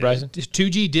 right? 2G had Bryson?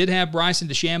 2G did have Bryson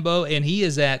DeChambeau, and he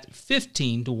is at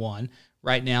 15-1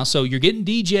 right now. So you're getting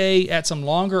DJ at some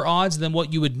longer odds than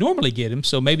what you would normally get him.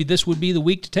 So maybe this would be the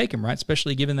week to take him, right?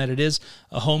 Especially given that it is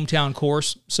a hometown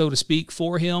course, so to speak,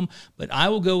 for him. But I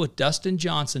will go with Dustin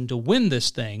Johnson to win this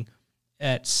thing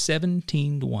at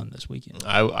 17-1 this weekend.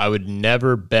 I would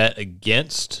never bet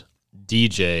against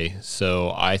DJ,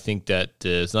 so I think that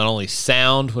is not only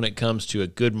sound when it comes to a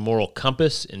good moral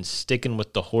compass and sticking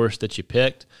with the horse that you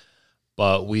picked,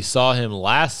 but we saw him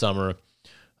last summer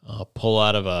pull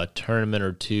out of a tournament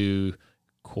or two,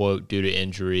 quote, due to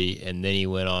injury, and then he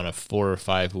went on a 4 or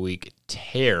 5 week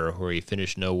tear where he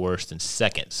finished no worse than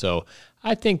second. So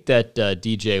I think that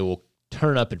DJ will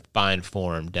turn up in fine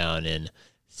form down in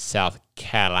South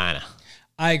Carolina.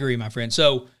 I agree, my friend.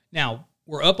 So now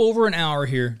we're up over an hour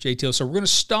here, JT. So we're going to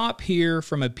stop here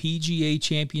from a PGA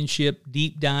Championship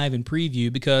deep dive and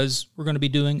preview because we're going to be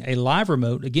doing a live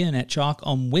remote again at Chalk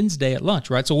on Wednesday at lunch,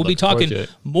 right? So we'll be talking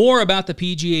more about the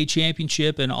PGA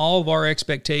Championship and all of our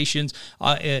expectations.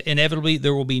 Inevitably,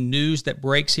 there will be news that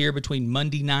breaks here between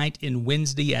Monday night and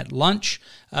Wednesday at lunch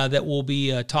that we'll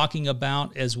be talking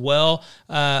about as well,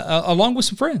 along with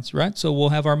some friends, right? So we'll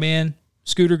have our man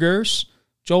Scooter Gers,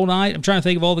 Joel Knight. I'm trying to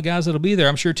think of all the guys that'll be there.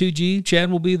 I'm sure 2G, Chad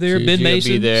will be there, Ben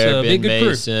Mason. Will be there. So Ben good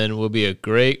Mason crew. will be a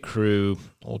great crew.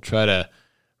 We'll try to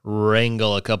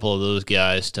wrangle a couple of those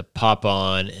guys to pop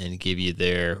on and give you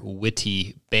their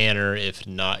witty banner, if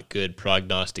not good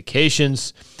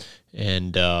prognostications.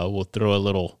 And we'll throw a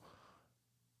little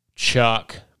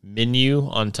chalk menu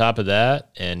on top of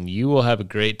that, and you will have a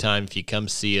great time if you come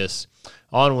see us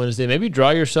on Wednesday. Maybe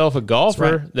draw yourself a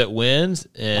golfer that wins,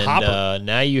 and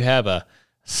now you have a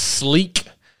sleek,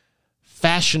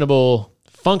 fashionable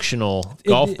functional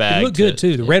golf bag. It looked good,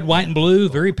 too. The red, white, and blue,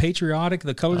 very patriotic.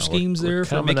 The color schemes we're there.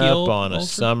 coming up on a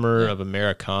summer of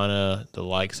Americana, the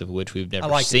likes of which we've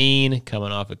never seen.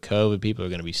 Coming off of COVID, people are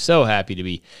going to be so happy to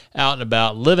be out and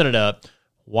about, living it up.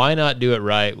 Why not do it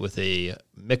right with a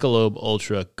Michelob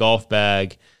Ultra golf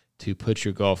bag to put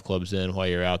your golf clubs in while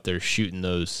you're out there shooting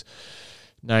those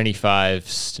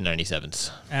 95s to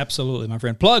 97s? Absolutely, my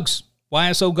friend. Plugs,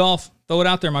 YSO Golf. Throw it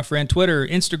out there, my friend. Twitter,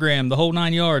 Instagram, the whole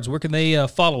 9 yards. Where can they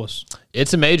follow us?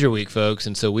 It's a major week, folks,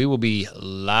 and so we will be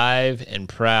live and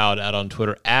proud out on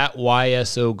Twitter. At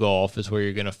YSO Golf is where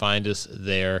you're going to find us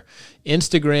there.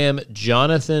 Instagram,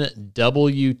 Jonathan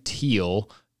W. Teal.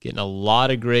 Getting a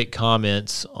lot of great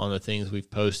comments on the things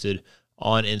we've posted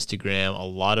on Instagram. A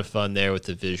lot of fun there with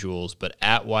the visuals. But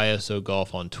at YSO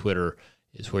Golf on Twitter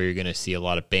is where you're going to see a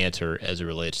lot of banter as it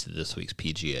relates to this week's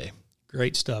PGA.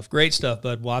 Great stuff,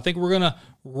 bud. Well, I think we're going to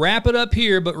wrap it up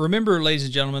here. But remember, ladies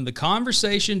and gentlemen, the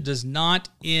conversation does not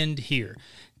end here.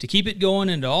 To keep it going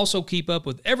and to also keep up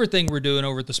with everything we're doing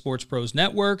over at the Sports Pros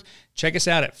Network, check us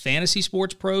out at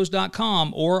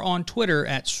fantasysportspros.com or on Twitter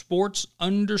at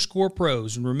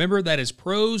sports_pros. And remember, that is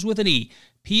pros with an E,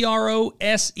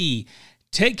 PROSE.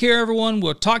 Take care, everyone.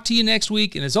 We'll talk to you next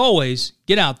week. And as always,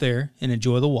 get out there and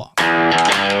enjoy the walk.